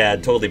because your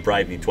dad totally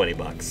bribed me 20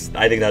 bucks.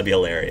 I think that'd be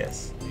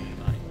hilarious.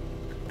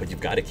 But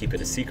you've got to keep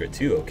it a secret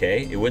too,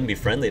 okay? It wouldn't be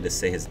friendly to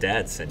say his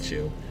dad sent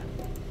you.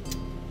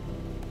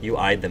 You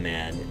eyed the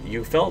man.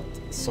 You felt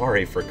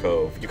sorry for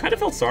Cove. You kind of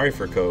felt sorry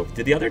for Cove.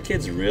 Did the other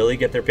kids really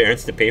get their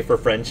parents to pay for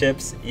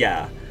friendships?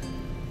 Yeah.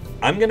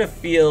 I'm gonna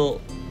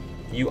feel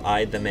you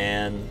eyed the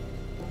man.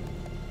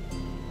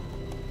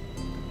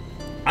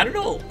 I don't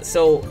know.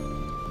 So,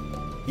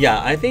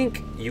 yeah, I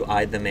think you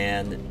eyed the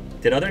man.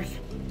 Did other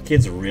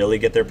kids really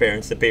get their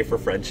parents to pay for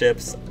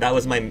friendships? That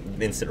was my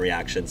instant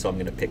reaction, so I'm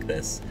gonna pick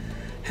this.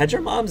 Had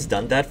your moms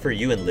done that for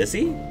you and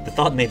Lizzie? The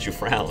thought made you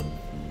frown.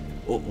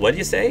 What do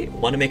you say?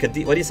 Want to make a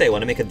deal? What do you say?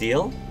 Want to make a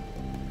deal?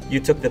 You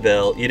took the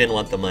bill. You didn't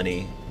want the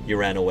money. You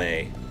ran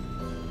away.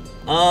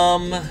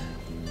 I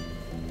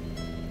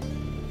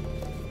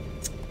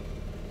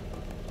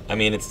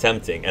mean, it's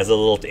tempting. As a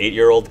little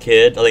 8-year-old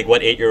kid, like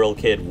what 8-year-old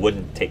kid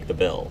wouldn't take the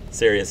bill?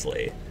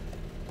 Seriously.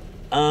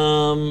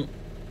 You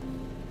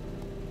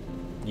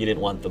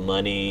didn't want the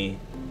money.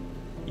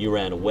 You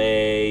ran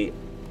away.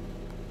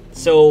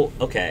 So,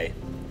 okay.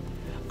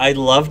 I'd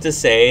love to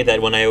say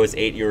that when I was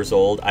 8 years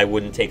old, I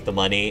wouldn't take the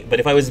money. But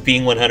if I was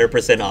being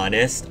 100%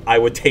 honest, I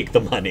would take the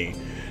money.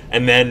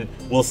 And then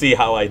we'll see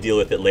how I deal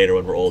with it later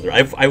when we're older.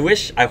 I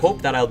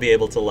hope that I'll be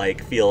able to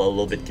like feel a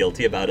little bit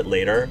guilty about it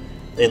later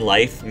in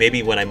life,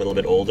 maybe when I'm a little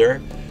bit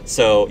older.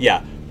 So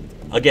yeah,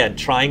 again,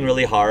 trying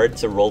really hard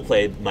to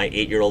roleplay my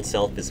 8-year-old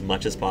self as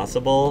much as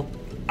possible.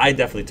 I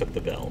definitely took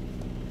the bill.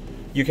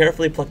 You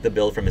carefully plucked the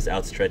bill from his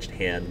outstretched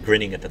hand,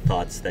 grinning at the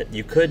thoughts that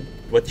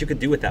what you could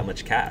do with that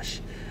much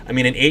cash. I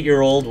mean, an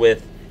 8-year-old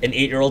with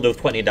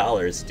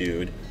 $20,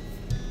 dude.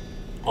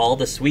 All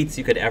the sweets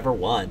you could ever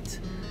want.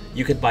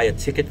 You could buy a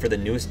ticket for the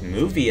newest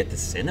movie at the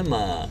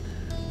cinema.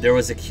 There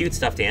was a cute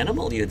stuffed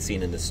animal you had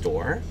seen in the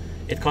store.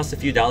 It cost a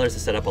few dollars to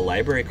set up a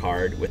library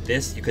card. With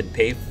this, you could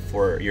pay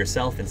for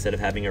yourself instead of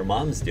having your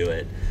moms do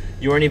it.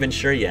 You weren't even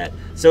sure yet.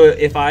 So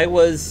if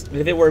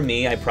it were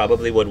me, I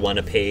probably would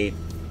want to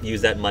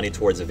use that money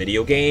towards a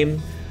video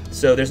game.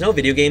 So there's no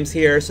video games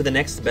here, so the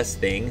next best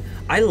thing.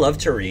 I love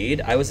to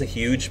read. I was a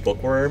huge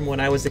bookworm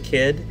when I was a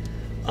kid.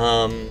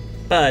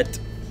 But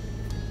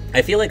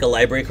I feel like a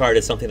library card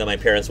is something that my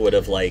parents would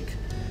have like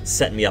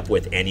set me up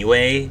with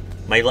anyway.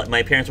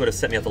 My parents would have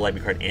set me up a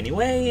library card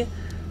anyway.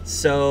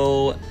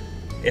 So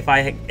if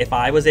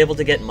I was able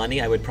to get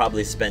money, I would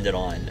probably spend it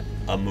on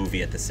a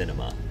movie at the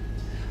cinema.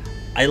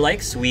 I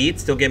like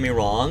sweets, don't get me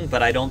wrong,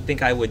 but I don't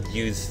think I would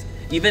use...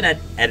 Even at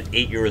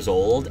 8 years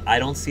old, I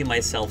don't see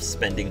myself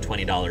spending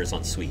 $20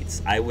 on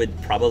sweets. I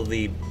would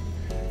probably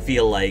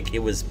feel like it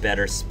was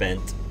better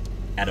spent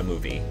at a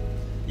movie.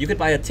 You could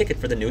buy a ticket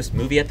for the newest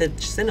movie at the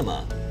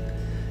cinema.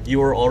 You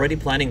were already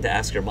planning to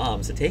ask your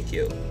moms to take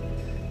you.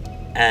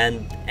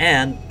 And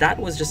that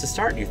was just a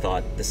start, you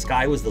thought. The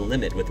sky was the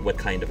limit with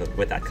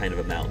that kind of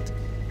amount.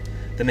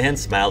 The man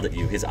smiled at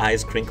you, his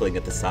eyes crinkling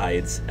at the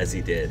sides as he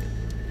did.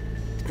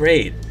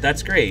 Great,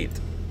 that's great.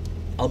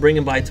 I'll bring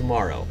him by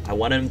tomorrow. I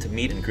wanted him to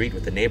meet and greet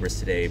with the neighbors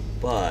today,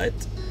 but...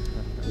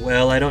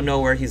 Well, I don't know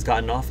where he's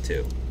gotten off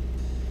to.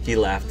 He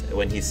laughed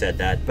when he said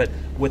that, but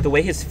with the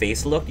way his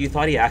face looked, you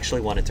thought he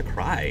actually wanted to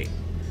cry.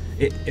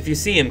 If you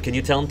see him, can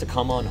you tell him to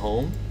come on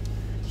home?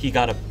 He's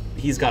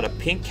got a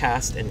pink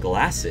cast and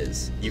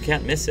glasses. You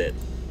can't miss it.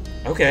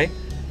 Okay.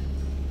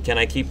 Can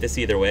I keep this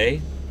either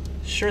way?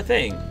 Sure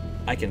thing.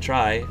 I can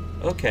try.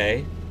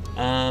 Okay.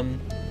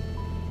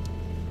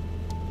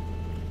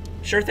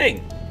 Sure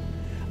thing.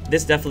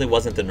 This definitely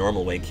wasn't the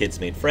normal way kids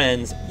made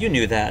friends. You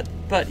knew that,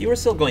 but you were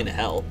still going to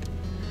help.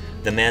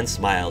 The man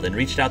smiled and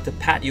reached out to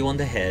pat you on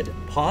the head,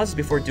 paused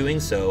before doing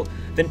so,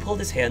 then pulled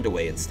his hand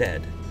away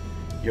instead.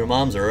 Your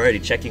moms are already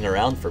checking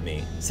around for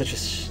me. Such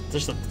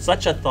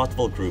a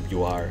thoughtful group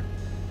you are.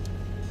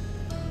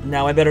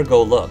 Now I better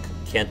go look.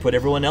 Can't put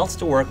everyone else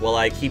to work while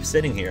I keep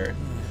sitting here.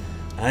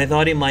 I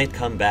thought he might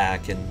come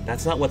back, and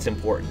that's not what's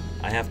important.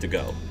 I have to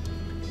go.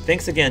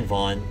 Thanks again,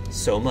 Vaughn,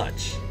 so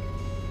much.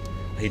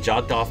 He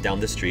jogged off down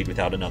the street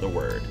without another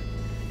word.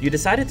 You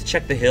decided to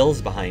check the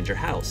hills behind your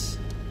house.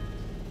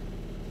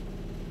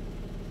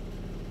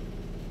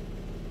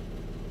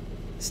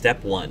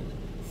 Step 1.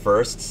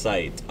 First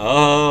sight.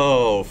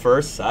 Oh,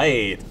 first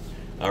sight.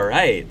 All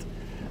right.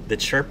 The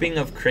chirping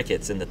of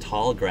crickets in the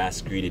tall grass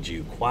greeted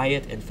you,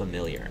 quiet and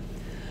familiar.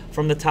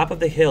 From the top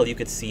of the hill, you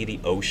could see the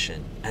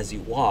ocean. As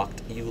you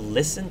walked, you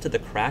listened to the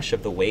crash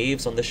of the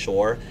waves on the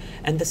shore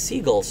and the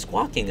seagulls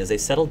squawking as they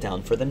settled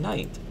down for the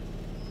night.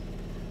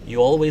 You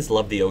always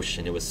loved the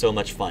ocean. It was so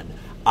much fun.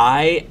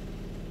 I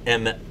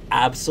am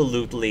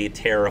absolutely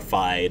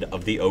terrified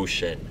of the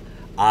ocean.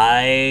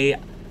 I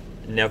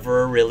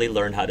never really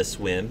learned how to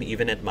swim,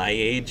 even at my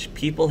age.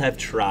 People have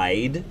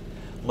tried.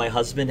 My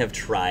husband have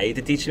tried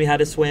to teach me how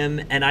to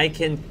swim, and I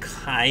can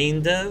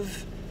kind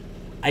of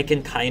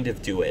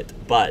do it,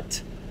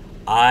 but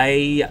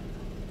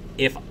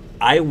if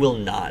I will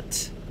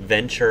not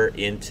venture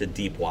into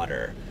deep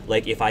water.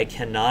 Like, if I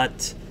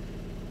cannot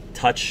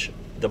touch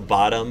the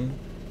bottom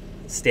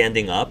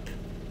standing up,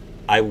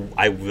 I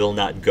will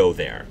not go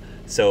there.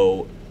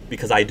 So,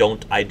 because I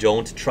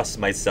don't trust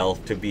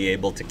myself to be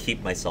able to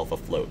keep myself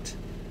afloat.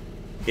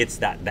 It's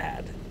that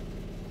bad.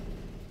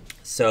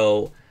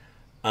 So,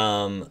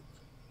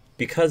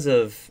 because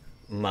of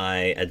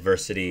my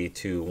adversity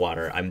to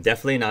water, I'm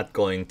definitely not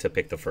going to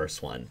pick the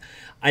first one.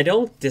 I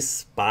don't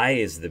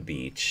despise the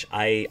beach.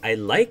 I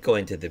like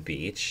going to the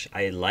beach.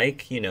 I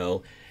like,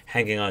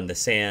 hanging on the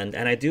sand,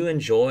 and I do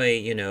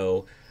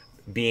enjoy,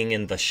 being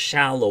in the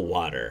shallow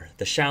water.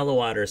 The shallow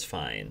water is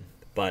fine,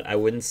 but I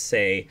wouldn't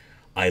say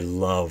I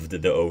loved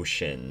the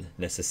ocean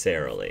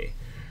necessarily.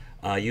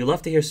 You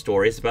love to hear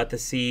stories about the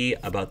sea,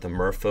 about the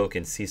merfolk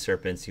and sea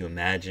serpents you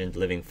imagined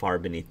living far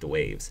beneath the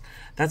waves.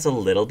 That's a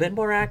little bit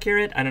more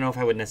accurate. I don't know if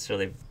I would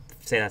necessarily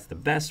say that's the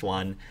best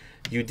one.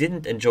 You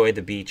didn't enjoy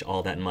the beach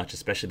all that much,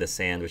 especially the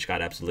sand, which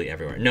got absolutely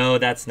everywhere. No,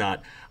 that's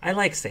not. I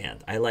like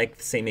sand. I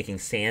like, say, making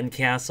sand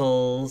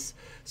castles.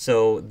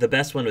 So the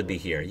best one would be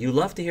here. You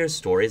love to hear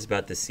stories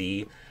about the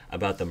sea,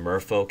 about the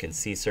merfolk and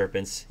sea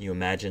serpents you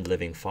imagined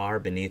living far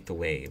beneath the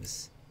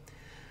waves.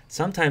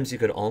 Sometimes you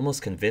could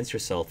almost convince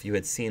yourself you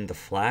had seen the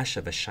flash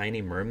of a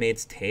shiny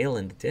mermaid's tail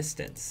in the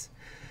distance.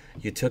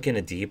 You took in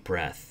a deep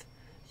breath.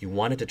 You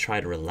wanted to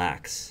try to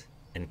relax,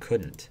 and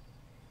couldn't.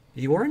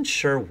 You weren't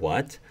sure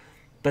what,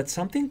 but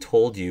something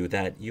told you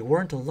that you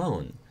weren't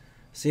alone,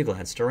 so you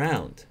glanced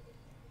around.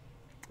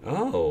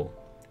 Oh,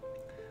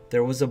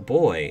 there was a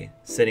boy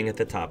sitting at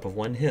the top of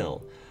one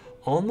hill,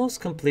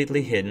 almost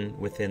completely hidden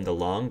within the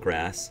long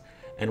grass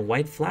and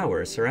white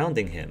flowers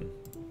surrounding him.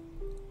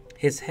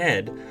 His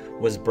head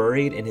was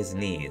buried in his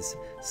knees,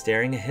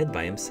 staring ahead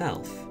by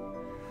himself.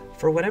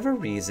 For whatever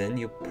reason,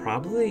 you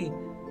probably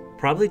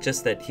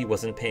just that he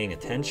wasn't paying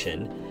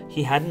attention,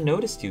 he hadn't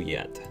noticed you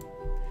yet.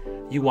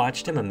 You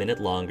watched him a minute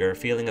longer,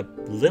 feeling a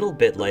little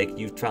bit like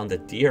you'd found a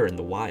deer in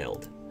the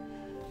wild.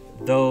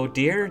 Though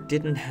deer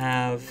didn't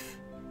have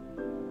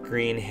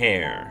green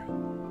hair,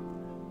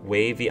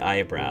 wavy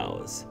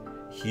eyebrows,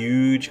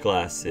 huge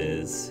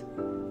glasses,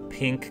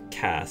 pink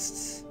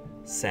casts,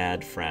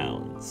 sad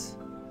frowns.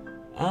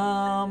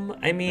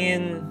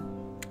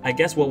 I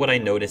guess what would I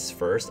notice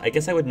first? I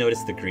guess I would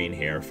notice the green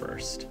hair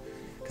first,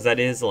 because that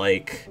is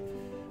like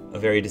a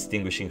very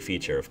distinguishing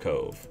feature of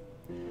Cove.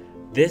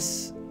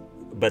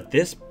 But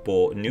this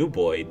new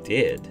boy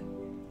did.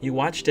 You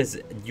watched as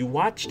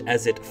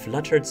it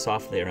fluttered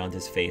softly around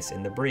his face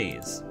in the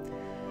breeze.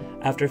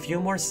 After a few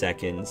more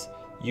seconds,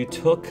 you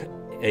took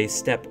a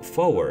step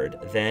forward,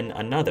 then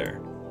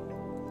another,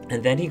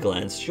 and then he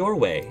glanced your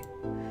way.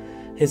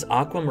 His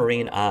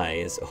aquamarine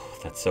eyes, oh,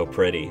 that's so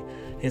pretty.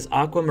 His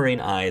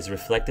aquamarine eyes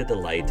reflected the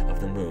light of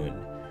the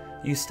moon.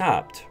 You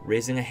stopped,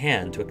 raising a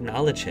hand to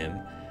acknowledge him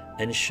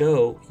and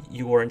show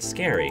you weren't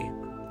scary.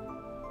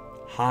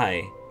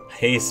 Hi.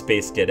 Hey,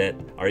 Space Cadet.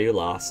 Are you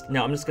lost?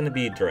 No, I'm just going to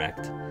be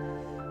direct.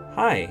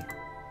 Hi.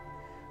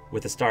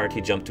 With a start, he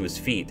jumped to his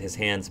feet, his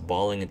hands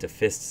balling into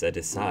fists at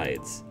his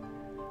sides.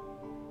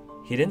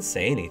 He didn't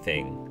say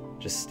anything,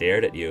 just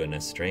stared at you in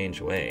a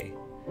strange way.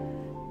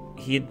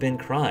 He had been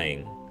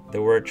crying.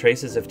 There were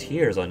traces of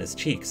tears on his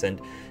cheeks and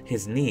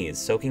his knees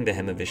soaking the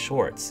hem of his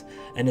shorts,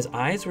 and his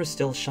eyes were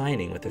still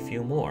shining with a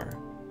few more.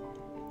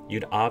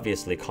 You'd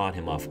obviously caught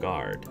him off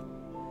guard.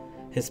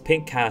 His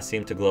pink cast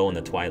seemed to glow in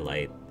the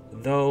twilight,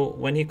 though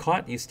when he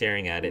caught you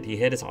staring at it, he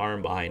hid his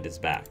arm behind his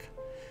back.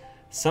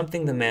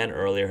 Something the man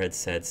earlier had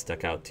said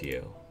stuck out to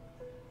you.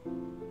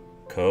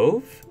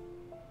 Cove?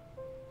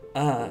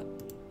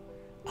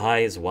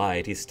 Eyes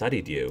wide, he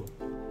studied you.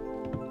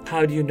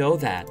 How do you know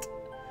that?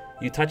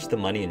 You touched the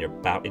money in your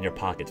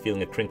pocket,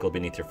 feeling it crinkle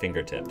beneath your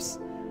fingertips.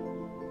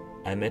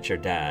 I met your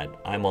dad.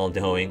 I'm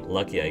all-knowing.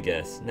 Lucky, I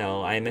guess.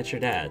 No, I met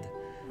your dad.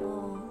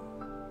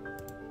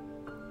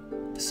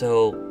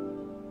 So,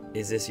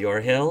 is this your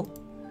hill?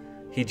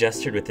 He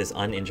gestured with his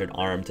uninjured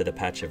arm to the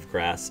patch of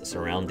grass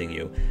surrounding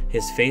you,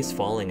 his face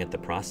falling at the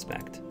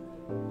prospect.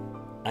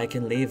 I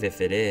can leave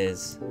if it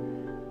is.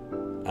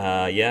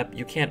 Yep,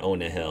 you can't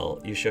own a hill.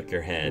 You shook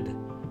your head.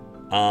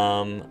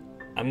 I'm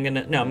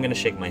gonna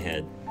shake my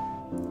head.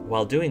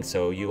 While doing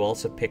so, you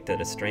also picked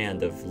at a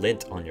strand of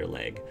lint on your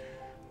leg.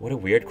 What a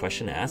weird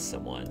question to ask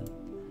someone.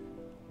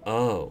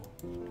 Oh.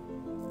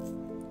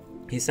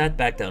 He sat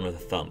back down with a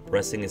thump,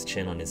 resting his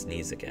chin on his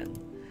knees again.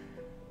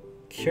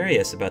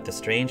 Curious about the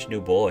strange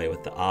new boy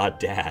with the odd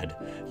dad,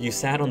 you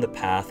sat on the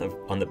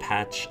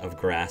patch of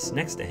grass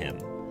next to him.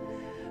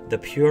 The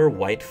pure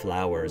white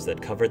flowers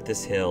that covered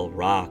this hill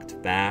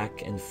rocked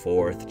back and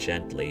forth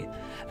gently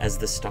as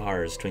the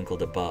stars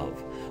twinkled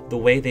above. The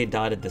way they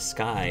dotted the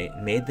sky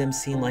made them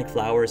seem like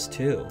flowers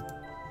too.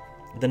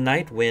 The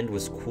night wind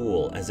was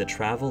cool as it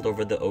traveled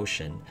over the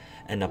ocean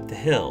and up the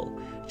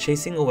hill,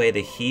 chasing away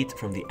the heat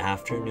from the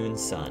afternoon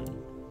sun.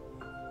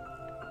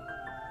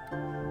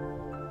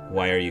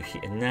 Why are you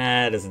here?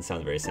 Nah, doesn't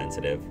sound very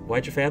sensitive.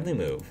 Why'd your family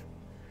move?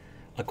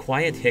 A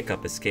quiet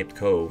hiccup escaped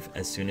Cove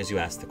as soon as you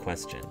asked the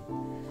question.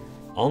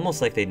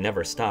 Almost like they'd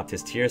never stopped,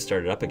 his tears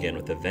started up again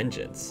with a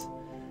vengeance.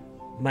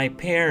 My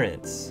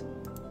parents.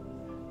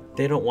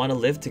 They don't want to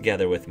live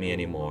together with me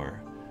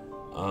anymore.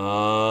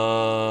 Oh.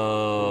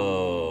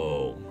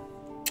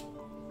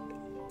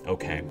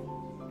 Okay.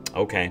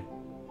 Okay.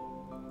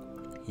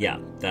 Yeah,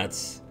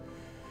 that's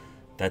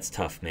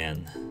tough,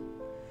 man.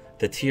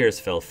 The tears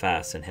fell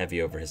fast and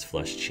heavy over his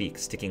flushed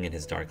cheeks, sticking in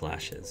his dark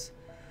lashes.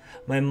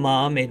 My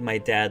mom made my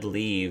dad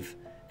leave,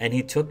 and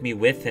he took me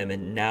with him,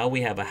 and now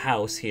we have a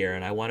house here,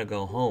 and I want to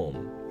go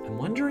home. I'm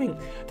wondering,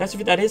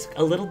 that is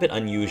a little bit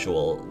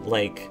unusual.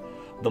 Like,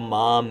 the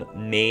mom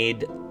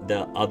made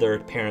the other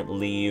parent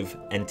leave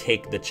and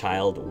take the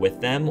child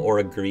with them, or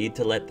agreed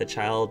to let the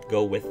child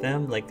go with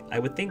them. Like, I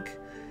would think.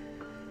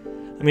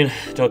 I mean,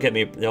 don't get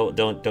me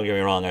me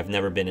wrong. I've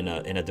never been in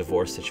a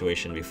divorce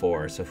situation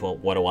before, so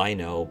what do I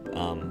know?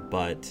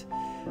 But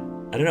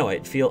I don't know.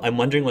 I'm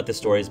wondering what the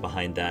story is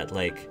behind that.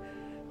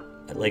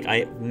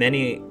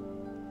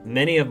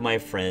 Many of my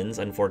friends,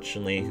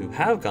 unfortunately, who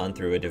have gone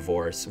through a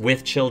divorce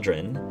with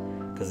children,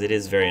 because it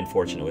is very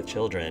unfortunate with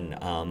children,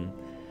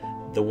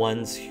 the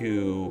ones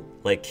who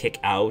kick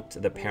out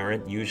the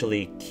parent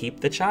usually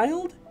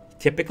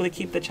typically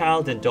keep the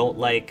child, and don't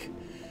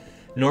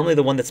normally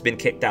the one that's been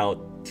kicked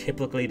out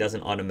typically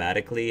doesn't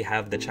automatically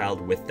have the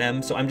child with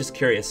them. So I'm just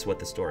curious what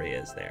the story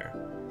is there.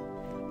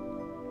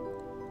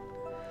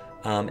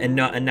 And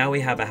now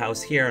we have a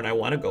house here, and I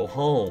want to go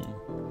home.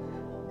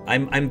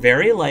 I'm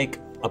very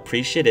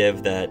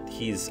appreciative that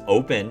he's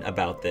open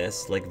about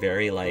this,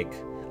 very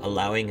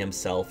allowing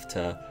himself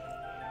to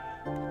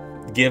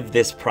give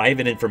this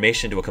private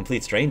information to a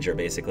complete stranger,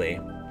 basically.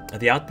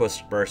 The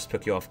outburst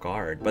took you off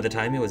guard. By the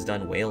time he was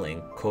done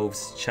wailing,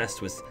 Cove's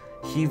chest was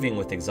heaving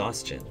with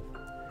exhaustion.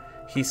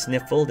 He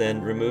sniffled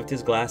and removed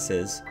his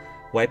glasses,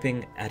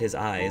 wiping at his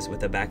eyes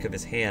with the back of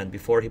his hand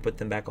before he put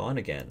them back on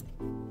again.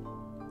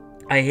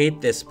 I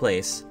hate this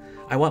place.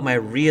 I want my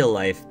real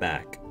life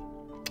back.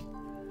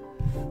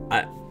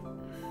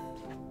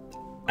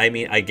 I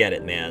mean, I get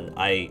it, man.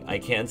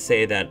 I can't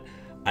say that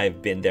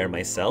I've been there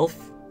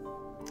myself.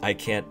 I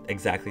can't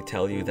exactly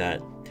tell you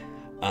that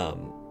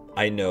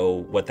I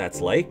know what that's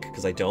like,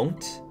 because I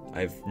don't.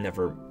 I've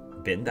never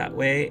been that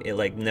way.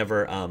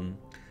 Never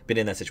been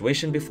in that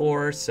situation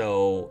before,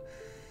 so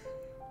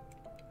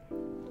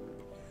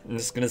I'm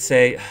just gonna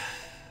say,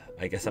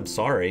 I guess I'm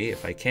sorry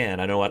if I can.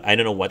 I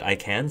don't know what I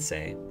can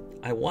say.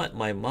 I want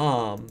my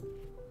mom.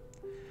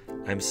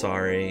 I'm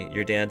sorry.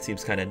 Your dad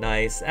seems kind of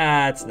nice.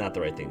 It's not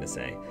the right thing to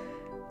say.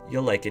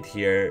 You'll like it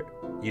here.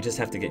 You just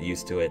have to get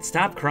used to it.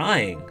 Stop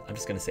crying. I'm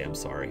just gonna say I'm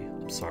sorry.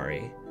 I'm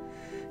sorry.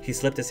 He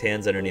slipped his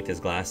hands underneath his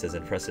glasses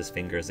and pressed his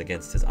fingers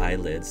against his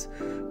eyelids.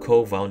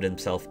 Cove wound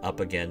himself up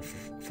again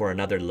for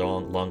another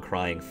long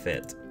crying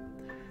fit.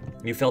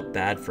 You felt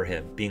bad for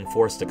him, being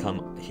forced to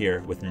come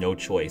here with no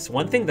choice.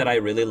 One thing that I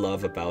really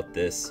love about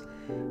this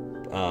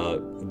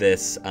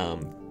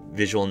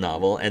visual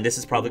novel, and this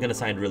is probably going to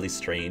sound really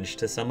strange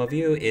to some of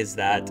you, is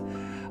that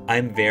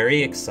I'm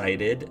very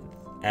excited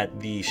at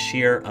the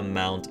sheer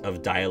amount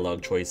of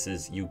dialogue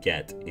choices you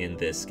get in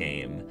this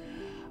game.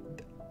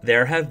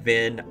 There have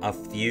been a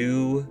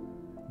few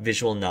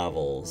visual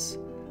novels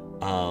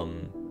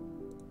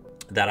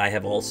that I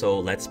have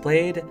also Let's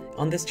Played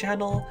on this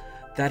channel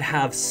that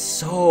have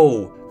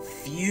so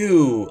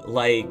few,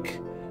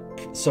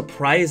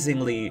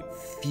 surprisingly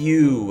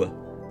few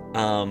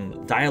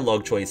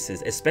dialogue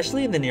choices,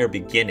 especially in the near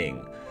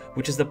beginning,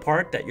 which is the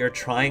part that you're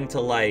trying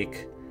to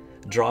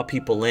draw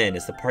people in.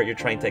 It's the part you're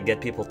trying to get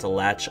people to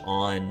latch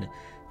on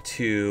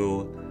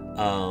to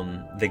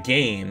the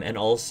game, and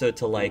also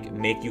to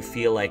make you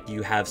feel like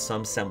you have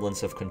some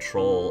semblance of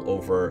control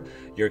over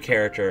your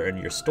character and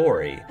your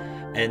story.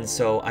 And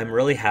so I'm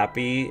really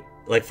happy.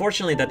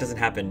 Fortunately that doesn't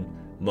happen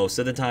most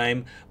of the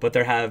time, but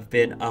there have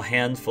been a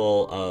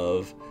handful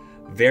of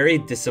very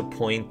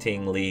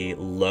disappointingly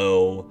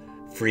low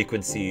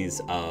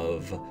frequencies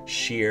of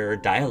sheer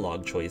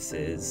dialogue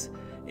choices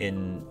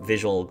in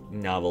visual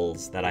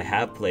novels that I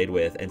have played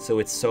with, and so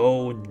it's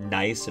so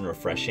nice and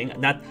refreshing.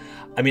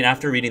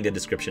 After reading the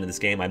description of this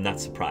game, I'm not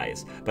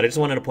surprised, but I just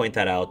wanted to point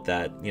that out,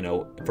 that,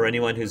 for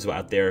anyone who's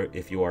out there,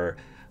 if you are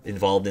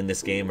involved in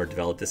this game or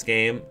developed this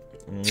game,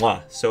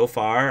 so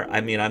far,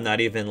 I'm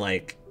not even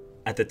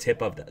at the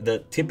tip of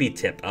the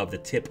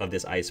tip of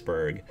this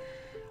iceberg.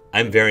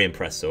 I'm very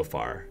impressed so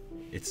far.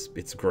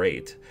 It's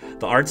great.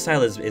 The art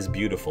style is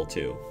beautiful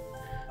too.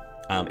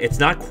 It's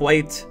not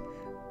quite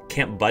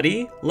Camp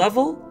Buddy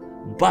level,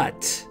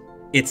 but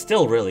it's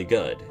still really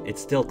good.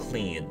 It's still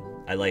clean.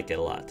 I like it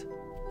a lot.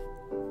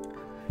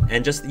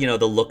 And just, the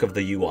look of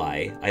the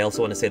UI. I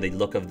also want to say the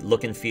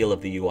look and feel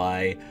of the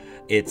UI.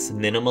 It's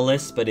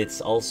minimalist, but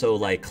it's also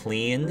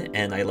clean,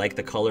 and I like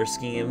the color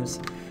schemes.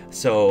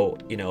 So,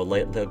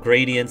 the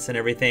gradients and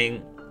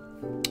everything,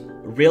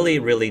 really,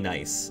 really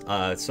nice.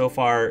 So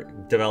far,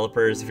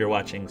 developers, if you're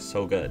watching,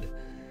 so good.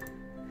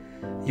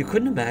 You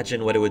couldn't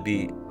imagine what it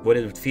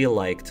would feel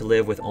like to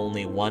live with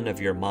only one of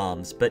your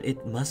moms, but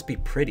it must be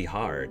pretty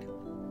hard.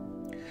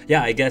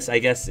 Yeah, I guess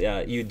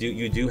you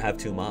do have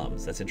two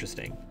moms. That's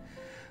interesting.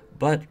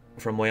 But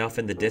from way off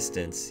in the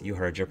distance, you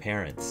heard your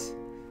parents.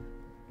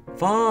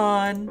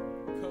 Vaughn!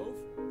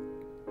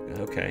 Cove?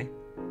 Okay.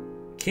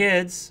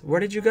 Kids, where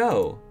did you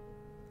go?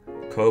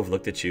 Cove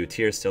looked at you,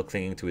 tears still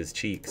clinging to his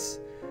cheeks.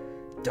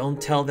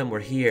 Don't tell them we're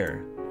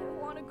here.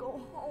 I want to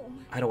go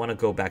home. I don't want to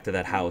go back to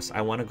that house.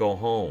 I want to go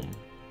home.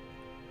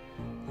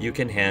 You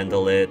can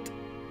handle it.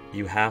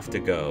 You have to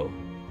go.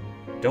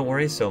 Don't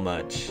worry so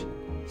much.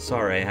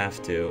 Sorry, I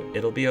have to.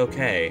 It'll be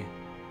okay.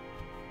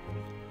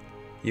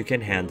 You can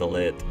handle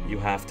it. You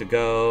have to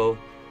go.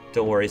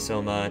 Don't worry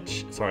so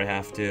much. Sorry, I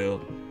have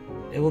to.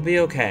 It will be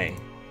okay.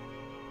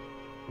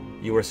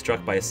 You were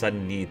struck by a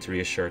sudden need to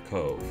reassure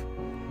Cove.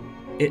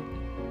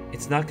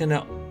 It's not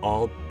gonna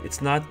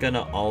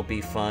all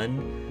be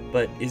fun,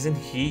 but isn't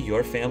he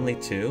your family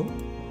too?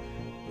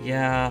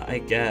 Yeah, I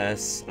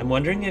guess. I'm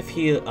wondering if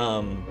he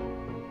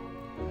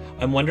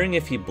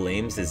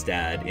blames his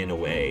dad in a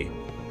way.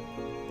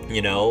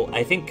 You know,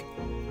 I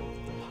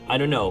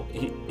don't know.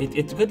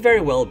 It could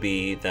very well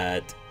be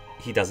that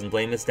he doesn't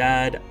blame his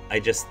dad.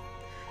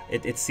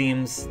 It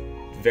seems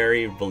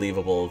very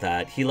believable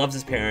that he loves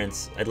his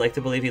parents. I'd like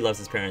to believe he loves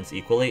his parents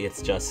equally.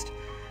 It's just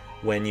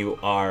when you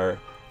are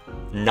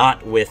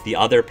not with the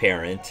other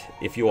parent,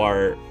 if you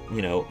are,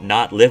 you know,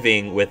 not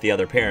living with the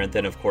other parent,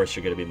 then of course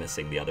you're going to be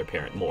missing the other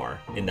parent more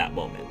in that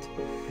moment.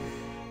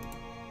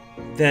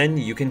 Then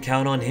you can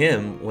count on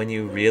him when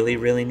you really,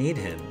 really need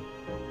him.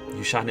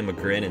 You shot him a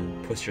grin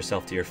and pushed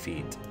yourself to your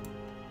feet.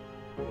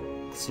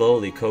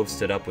 Slowly, Cove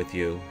stood up with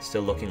you,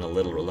 still looking a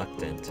little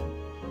reluctant.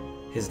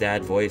 His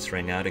dad's voice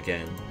rang out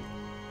again.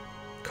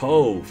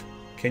 Cove,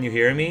 can you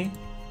hear me?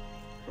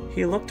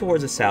 He looked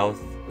towards the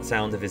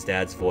sound of his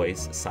dad's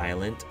voice,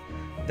 silent,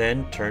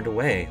 then turned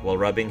away while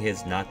rubbing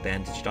his not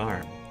bandaged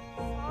arm.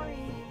 Sorry.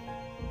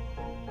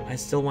 I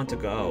still want to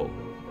go.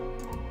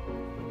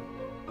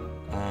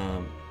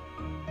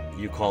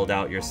 You called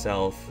out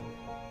yourself.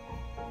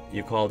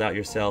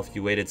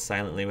 You waited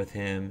silently with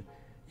him.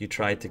 You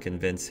tried to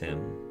convince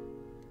him.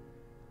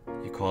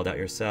 You called out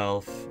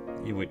yourself.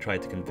 You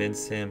tried to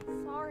convince him.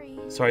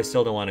 Sorry, I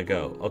still don't want to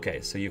go.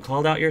 Okay, so you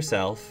called out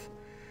yourself.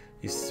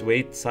 You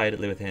waited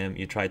silently with him.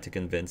 You tried to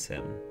convince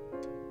him.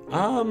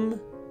 I'll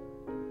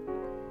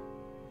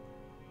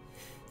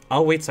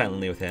wait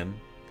silently with him.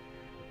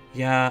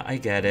 Yeah, I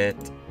get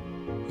it.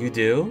 You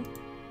do?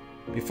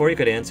 Before you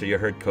could answer, you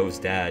heard Cove's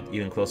dad,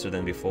 even closer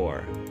than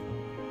before.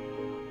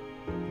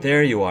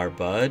 There you are,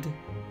 bud.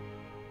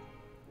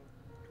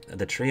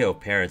 The trio of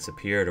parents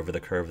appeared over the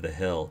curve of the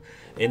hill.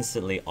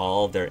 Instantly,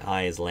 all of their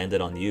eyes landed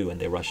on you and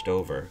they rushed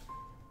over.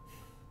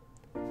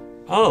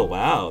 Oh,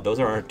 wow, those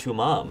are our two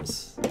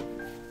moms.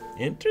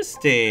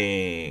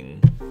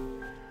 Interesting.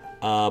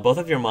 Both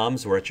of your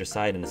moms were at your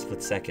side in a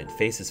split second,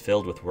 faces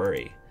filled with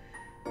worry.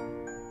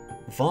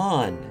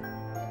 Vaughn,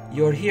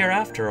 you're here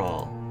after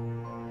all.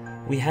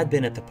 We had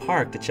been at the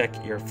park to check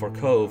for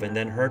Cove and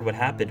then heard what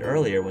happened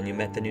earlier when you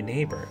met the new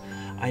neighbor.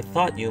 I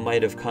thought you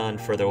might have gone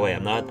further away.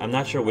 I'm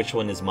not sure which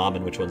one is mom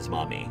and which one's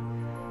mommy.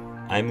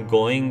 I'm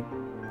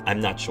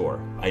not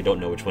sure. I don't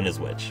know which one is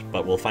which,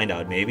 but we'll find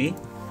out maybe.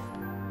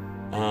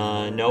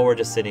 No, we're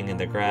just sitting in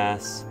the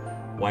grass.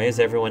 Why is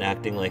everyone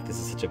acting like this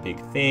is such a big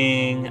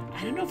thing?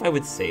 I don't know if I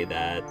would say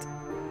that.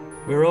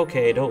 We're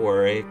okay, don't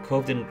worry.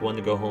 Cove didn't want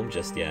to go home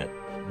just yet.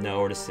 No,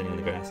 we're just sitting in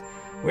the grass.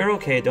 We're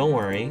okay, don't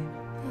worry.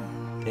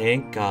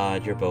 Thank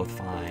God you're both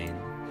fine.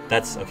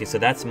 Okay, so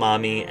that's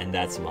mommy and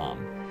that's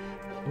mom.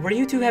 Were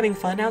you two having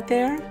fun out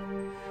there?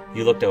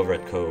 You looked over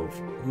at Cove,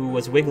 who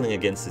was wiggling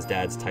against his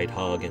dad's tight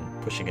hug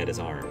and pushing at his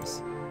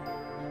arms.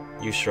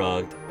 You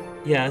shrugged.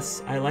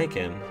 Yes, I like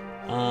him.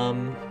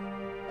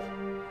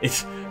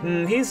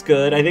 He's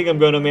good. I think I'm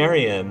going to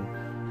marry him.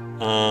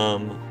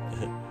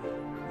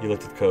 You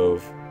looked at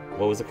Cove.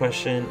 What was the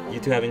question? You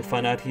two having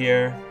fun out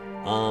here?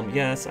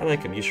 Yes, I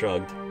like him. You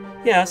shrugged.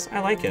 Yes, I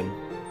like him.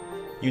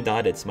 You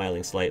nodded,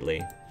 smiling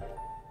slightly.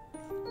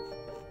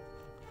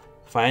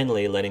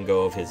 Finally, letting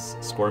go of his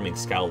squirming,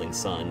 scowling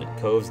son,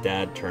 Cove's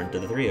dad turned to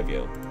the three of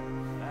you.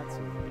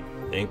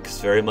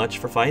 Thanks very much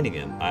for finding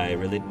him. I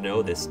really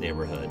know this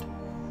neighborhood.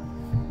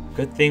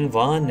 Good thing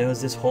Vaughn knows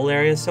this whole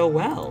area so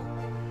well.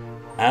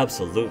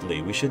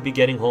 Absolutely. We should be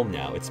getting home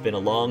now. It's been a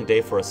long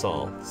day for us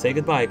all. Say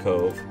goodbye,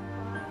 Cove.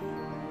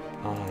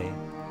 Bye.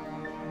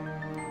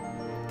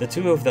 The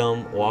two of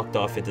them walked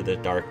off into the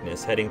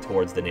darkness, heading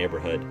towards the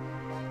neighborhood.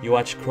 You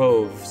watched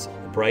Cove's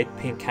bright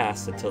pink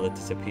cast until it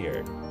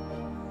disappeared.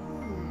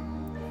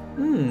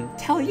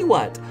 Tell you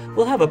what,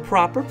 we'll have a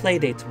proper play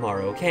date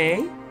tomorrow,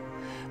 okay?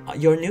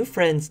 Your new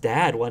friend's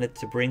dad wanted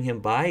to bring him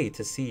by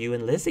to see you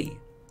and Lizzie.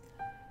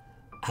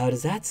 How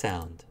does that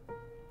sound?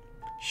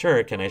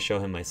 Sure, can I show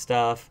him my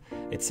stuff?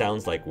 It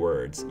sounds like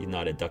words. You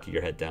nodded, ducking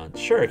your head down.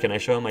 Sure, can I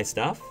show him my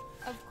stuff?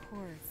 Of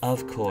course.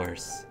 Of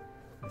course.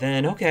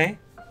 Then, okay.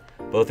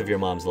 Both of your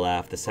moms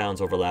laughed, the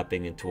sounds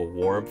overlapping into a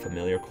warm,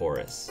 familiar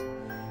chorus.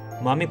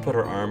 Mommy put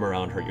her arm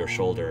around your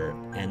shoulder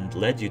and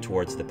led you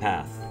towards the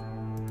path.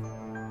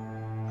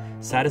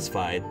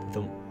 Satisfied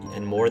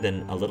and more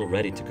than a little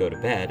ready to go to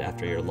bed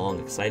after your long,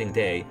 exciting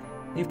day,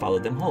 you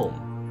followed them home.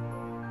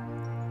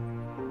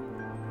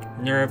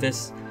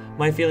 Nervous.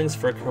 My feelings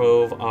for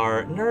Cove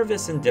are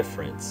nervous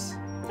indifference.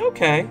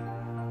 Okay.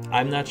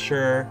 I'm not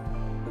sure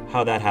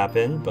how that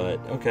happened, but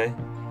okay.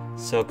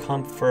 So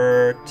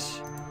comfort,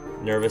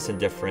 nervous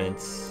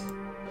indifference.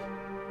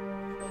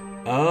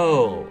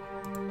 Oh.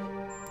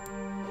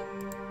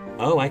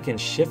 Oh, I can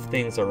shift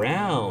things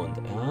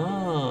around.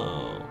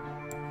 Oh.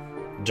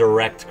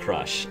 Direct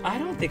crush. I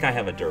don't think I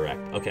have a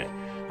direct. Okay.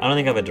 I don't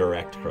think I have a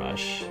direct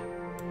crush.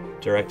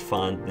 Direct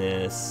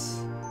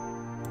fondness.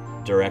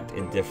 Direct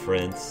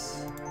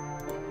indifference.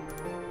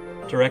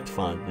 Direct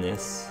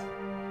fondness.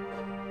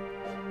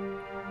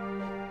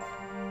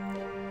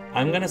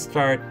 I'm gonna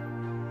start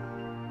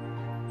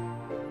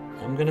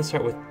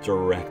with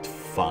direct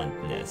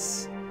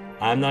fondness.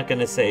 I'm not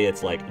gonna say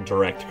it's like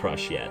direct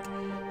crush yet.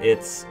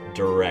 It's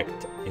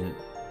direct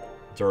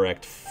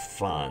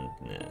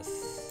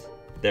fondness.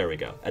 There we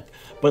go.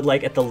 But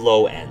like at the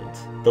low end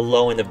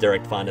of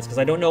direct fondness, because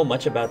I don't know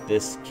much about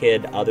this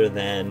kid other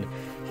than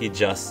he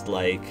just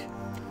like.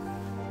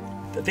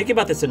 Thinking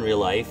about this in real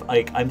life,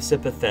 like I'm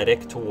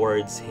sympathetic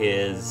towards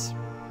his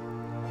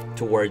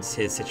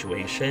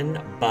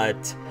situation,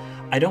 but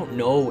I don't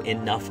know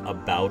enough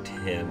about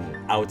him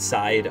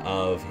outside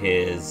of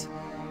his.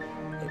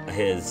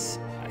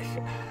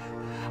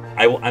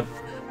 I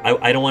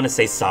don't want to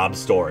say sob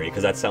story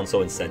because that sounds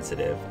so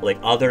insensitive. Like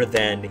other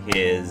than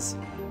his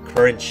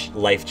current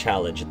life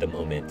challenge at the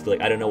moment, like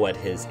I don't know what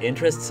his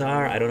interests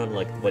are. I don't know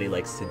like what he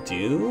likes to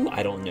do.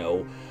 I don't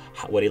know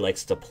what he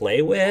likes to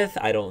play with.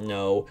 I don't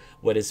know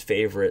what his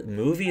favorite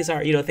movies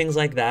are. You know, things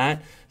like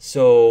that.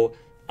 So.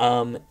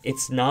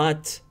 It's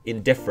not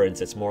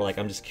indifference, it's more like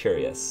I'm just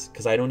curious,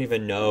 because I don't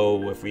even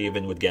know if we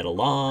even would get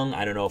along.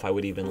 I don't know if I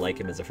would even like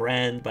him as a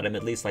friend, but I'm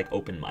at least like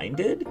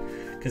open-minded,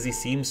 because he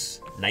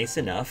seems nice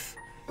enough.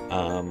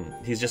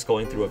 He's just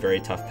going through a very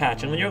tough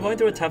patch, and when you're going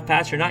through a tough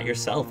patch, you're not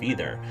yourself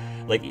either.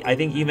 Like, I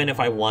think even if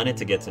I wanted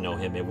to get to know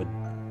him,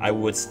 I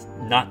would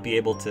not be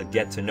able to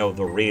get to know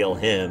the real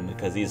him,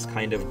 because he's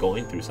kind of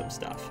going through some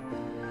stuff.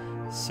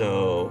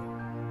 So,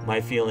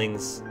 my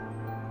feelings...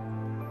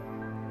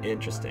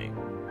 Interesting.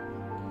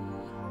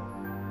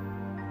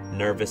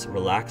 Nervous,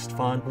 relaxed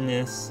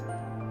fondness,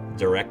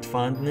 direct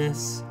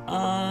fondness.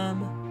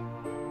 I'm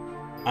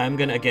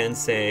gonna again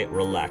say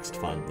relaxed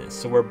fondness.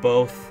 So we're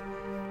both,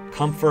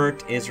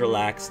 comfort is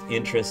relaxed,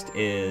 interest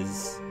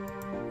is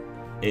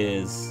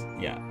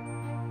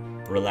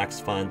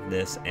relaxed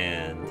fondness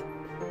and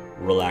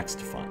relaxed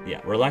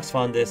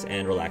fondness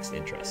and relaxed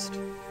interest.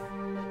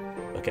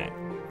 Okay,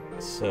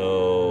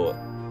 so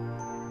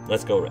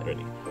let's go.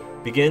 Ready?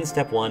 Begin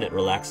step 1 at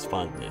relaxed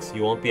fondness.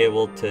 You won't be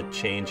able to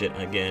change it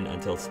again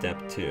until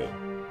step 2.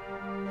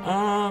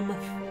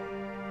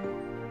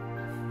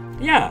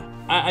 Yeah.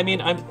 I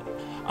mean,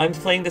 I'm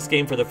playing this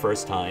game for the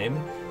first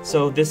time,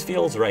 so this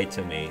feels right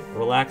to me.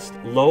 Relaxed,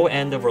 low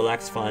end of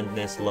relaxed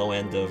fondness, low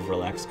end of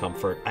relaxed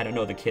comfort. I don't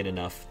know the kid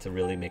enough to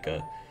really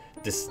to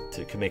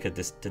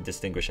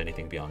distinguish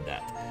anything beyond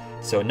that.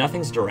 So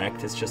nothing's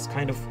direct. It's just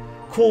kind of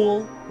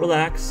cool,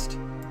 relaxed,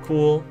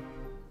 cool.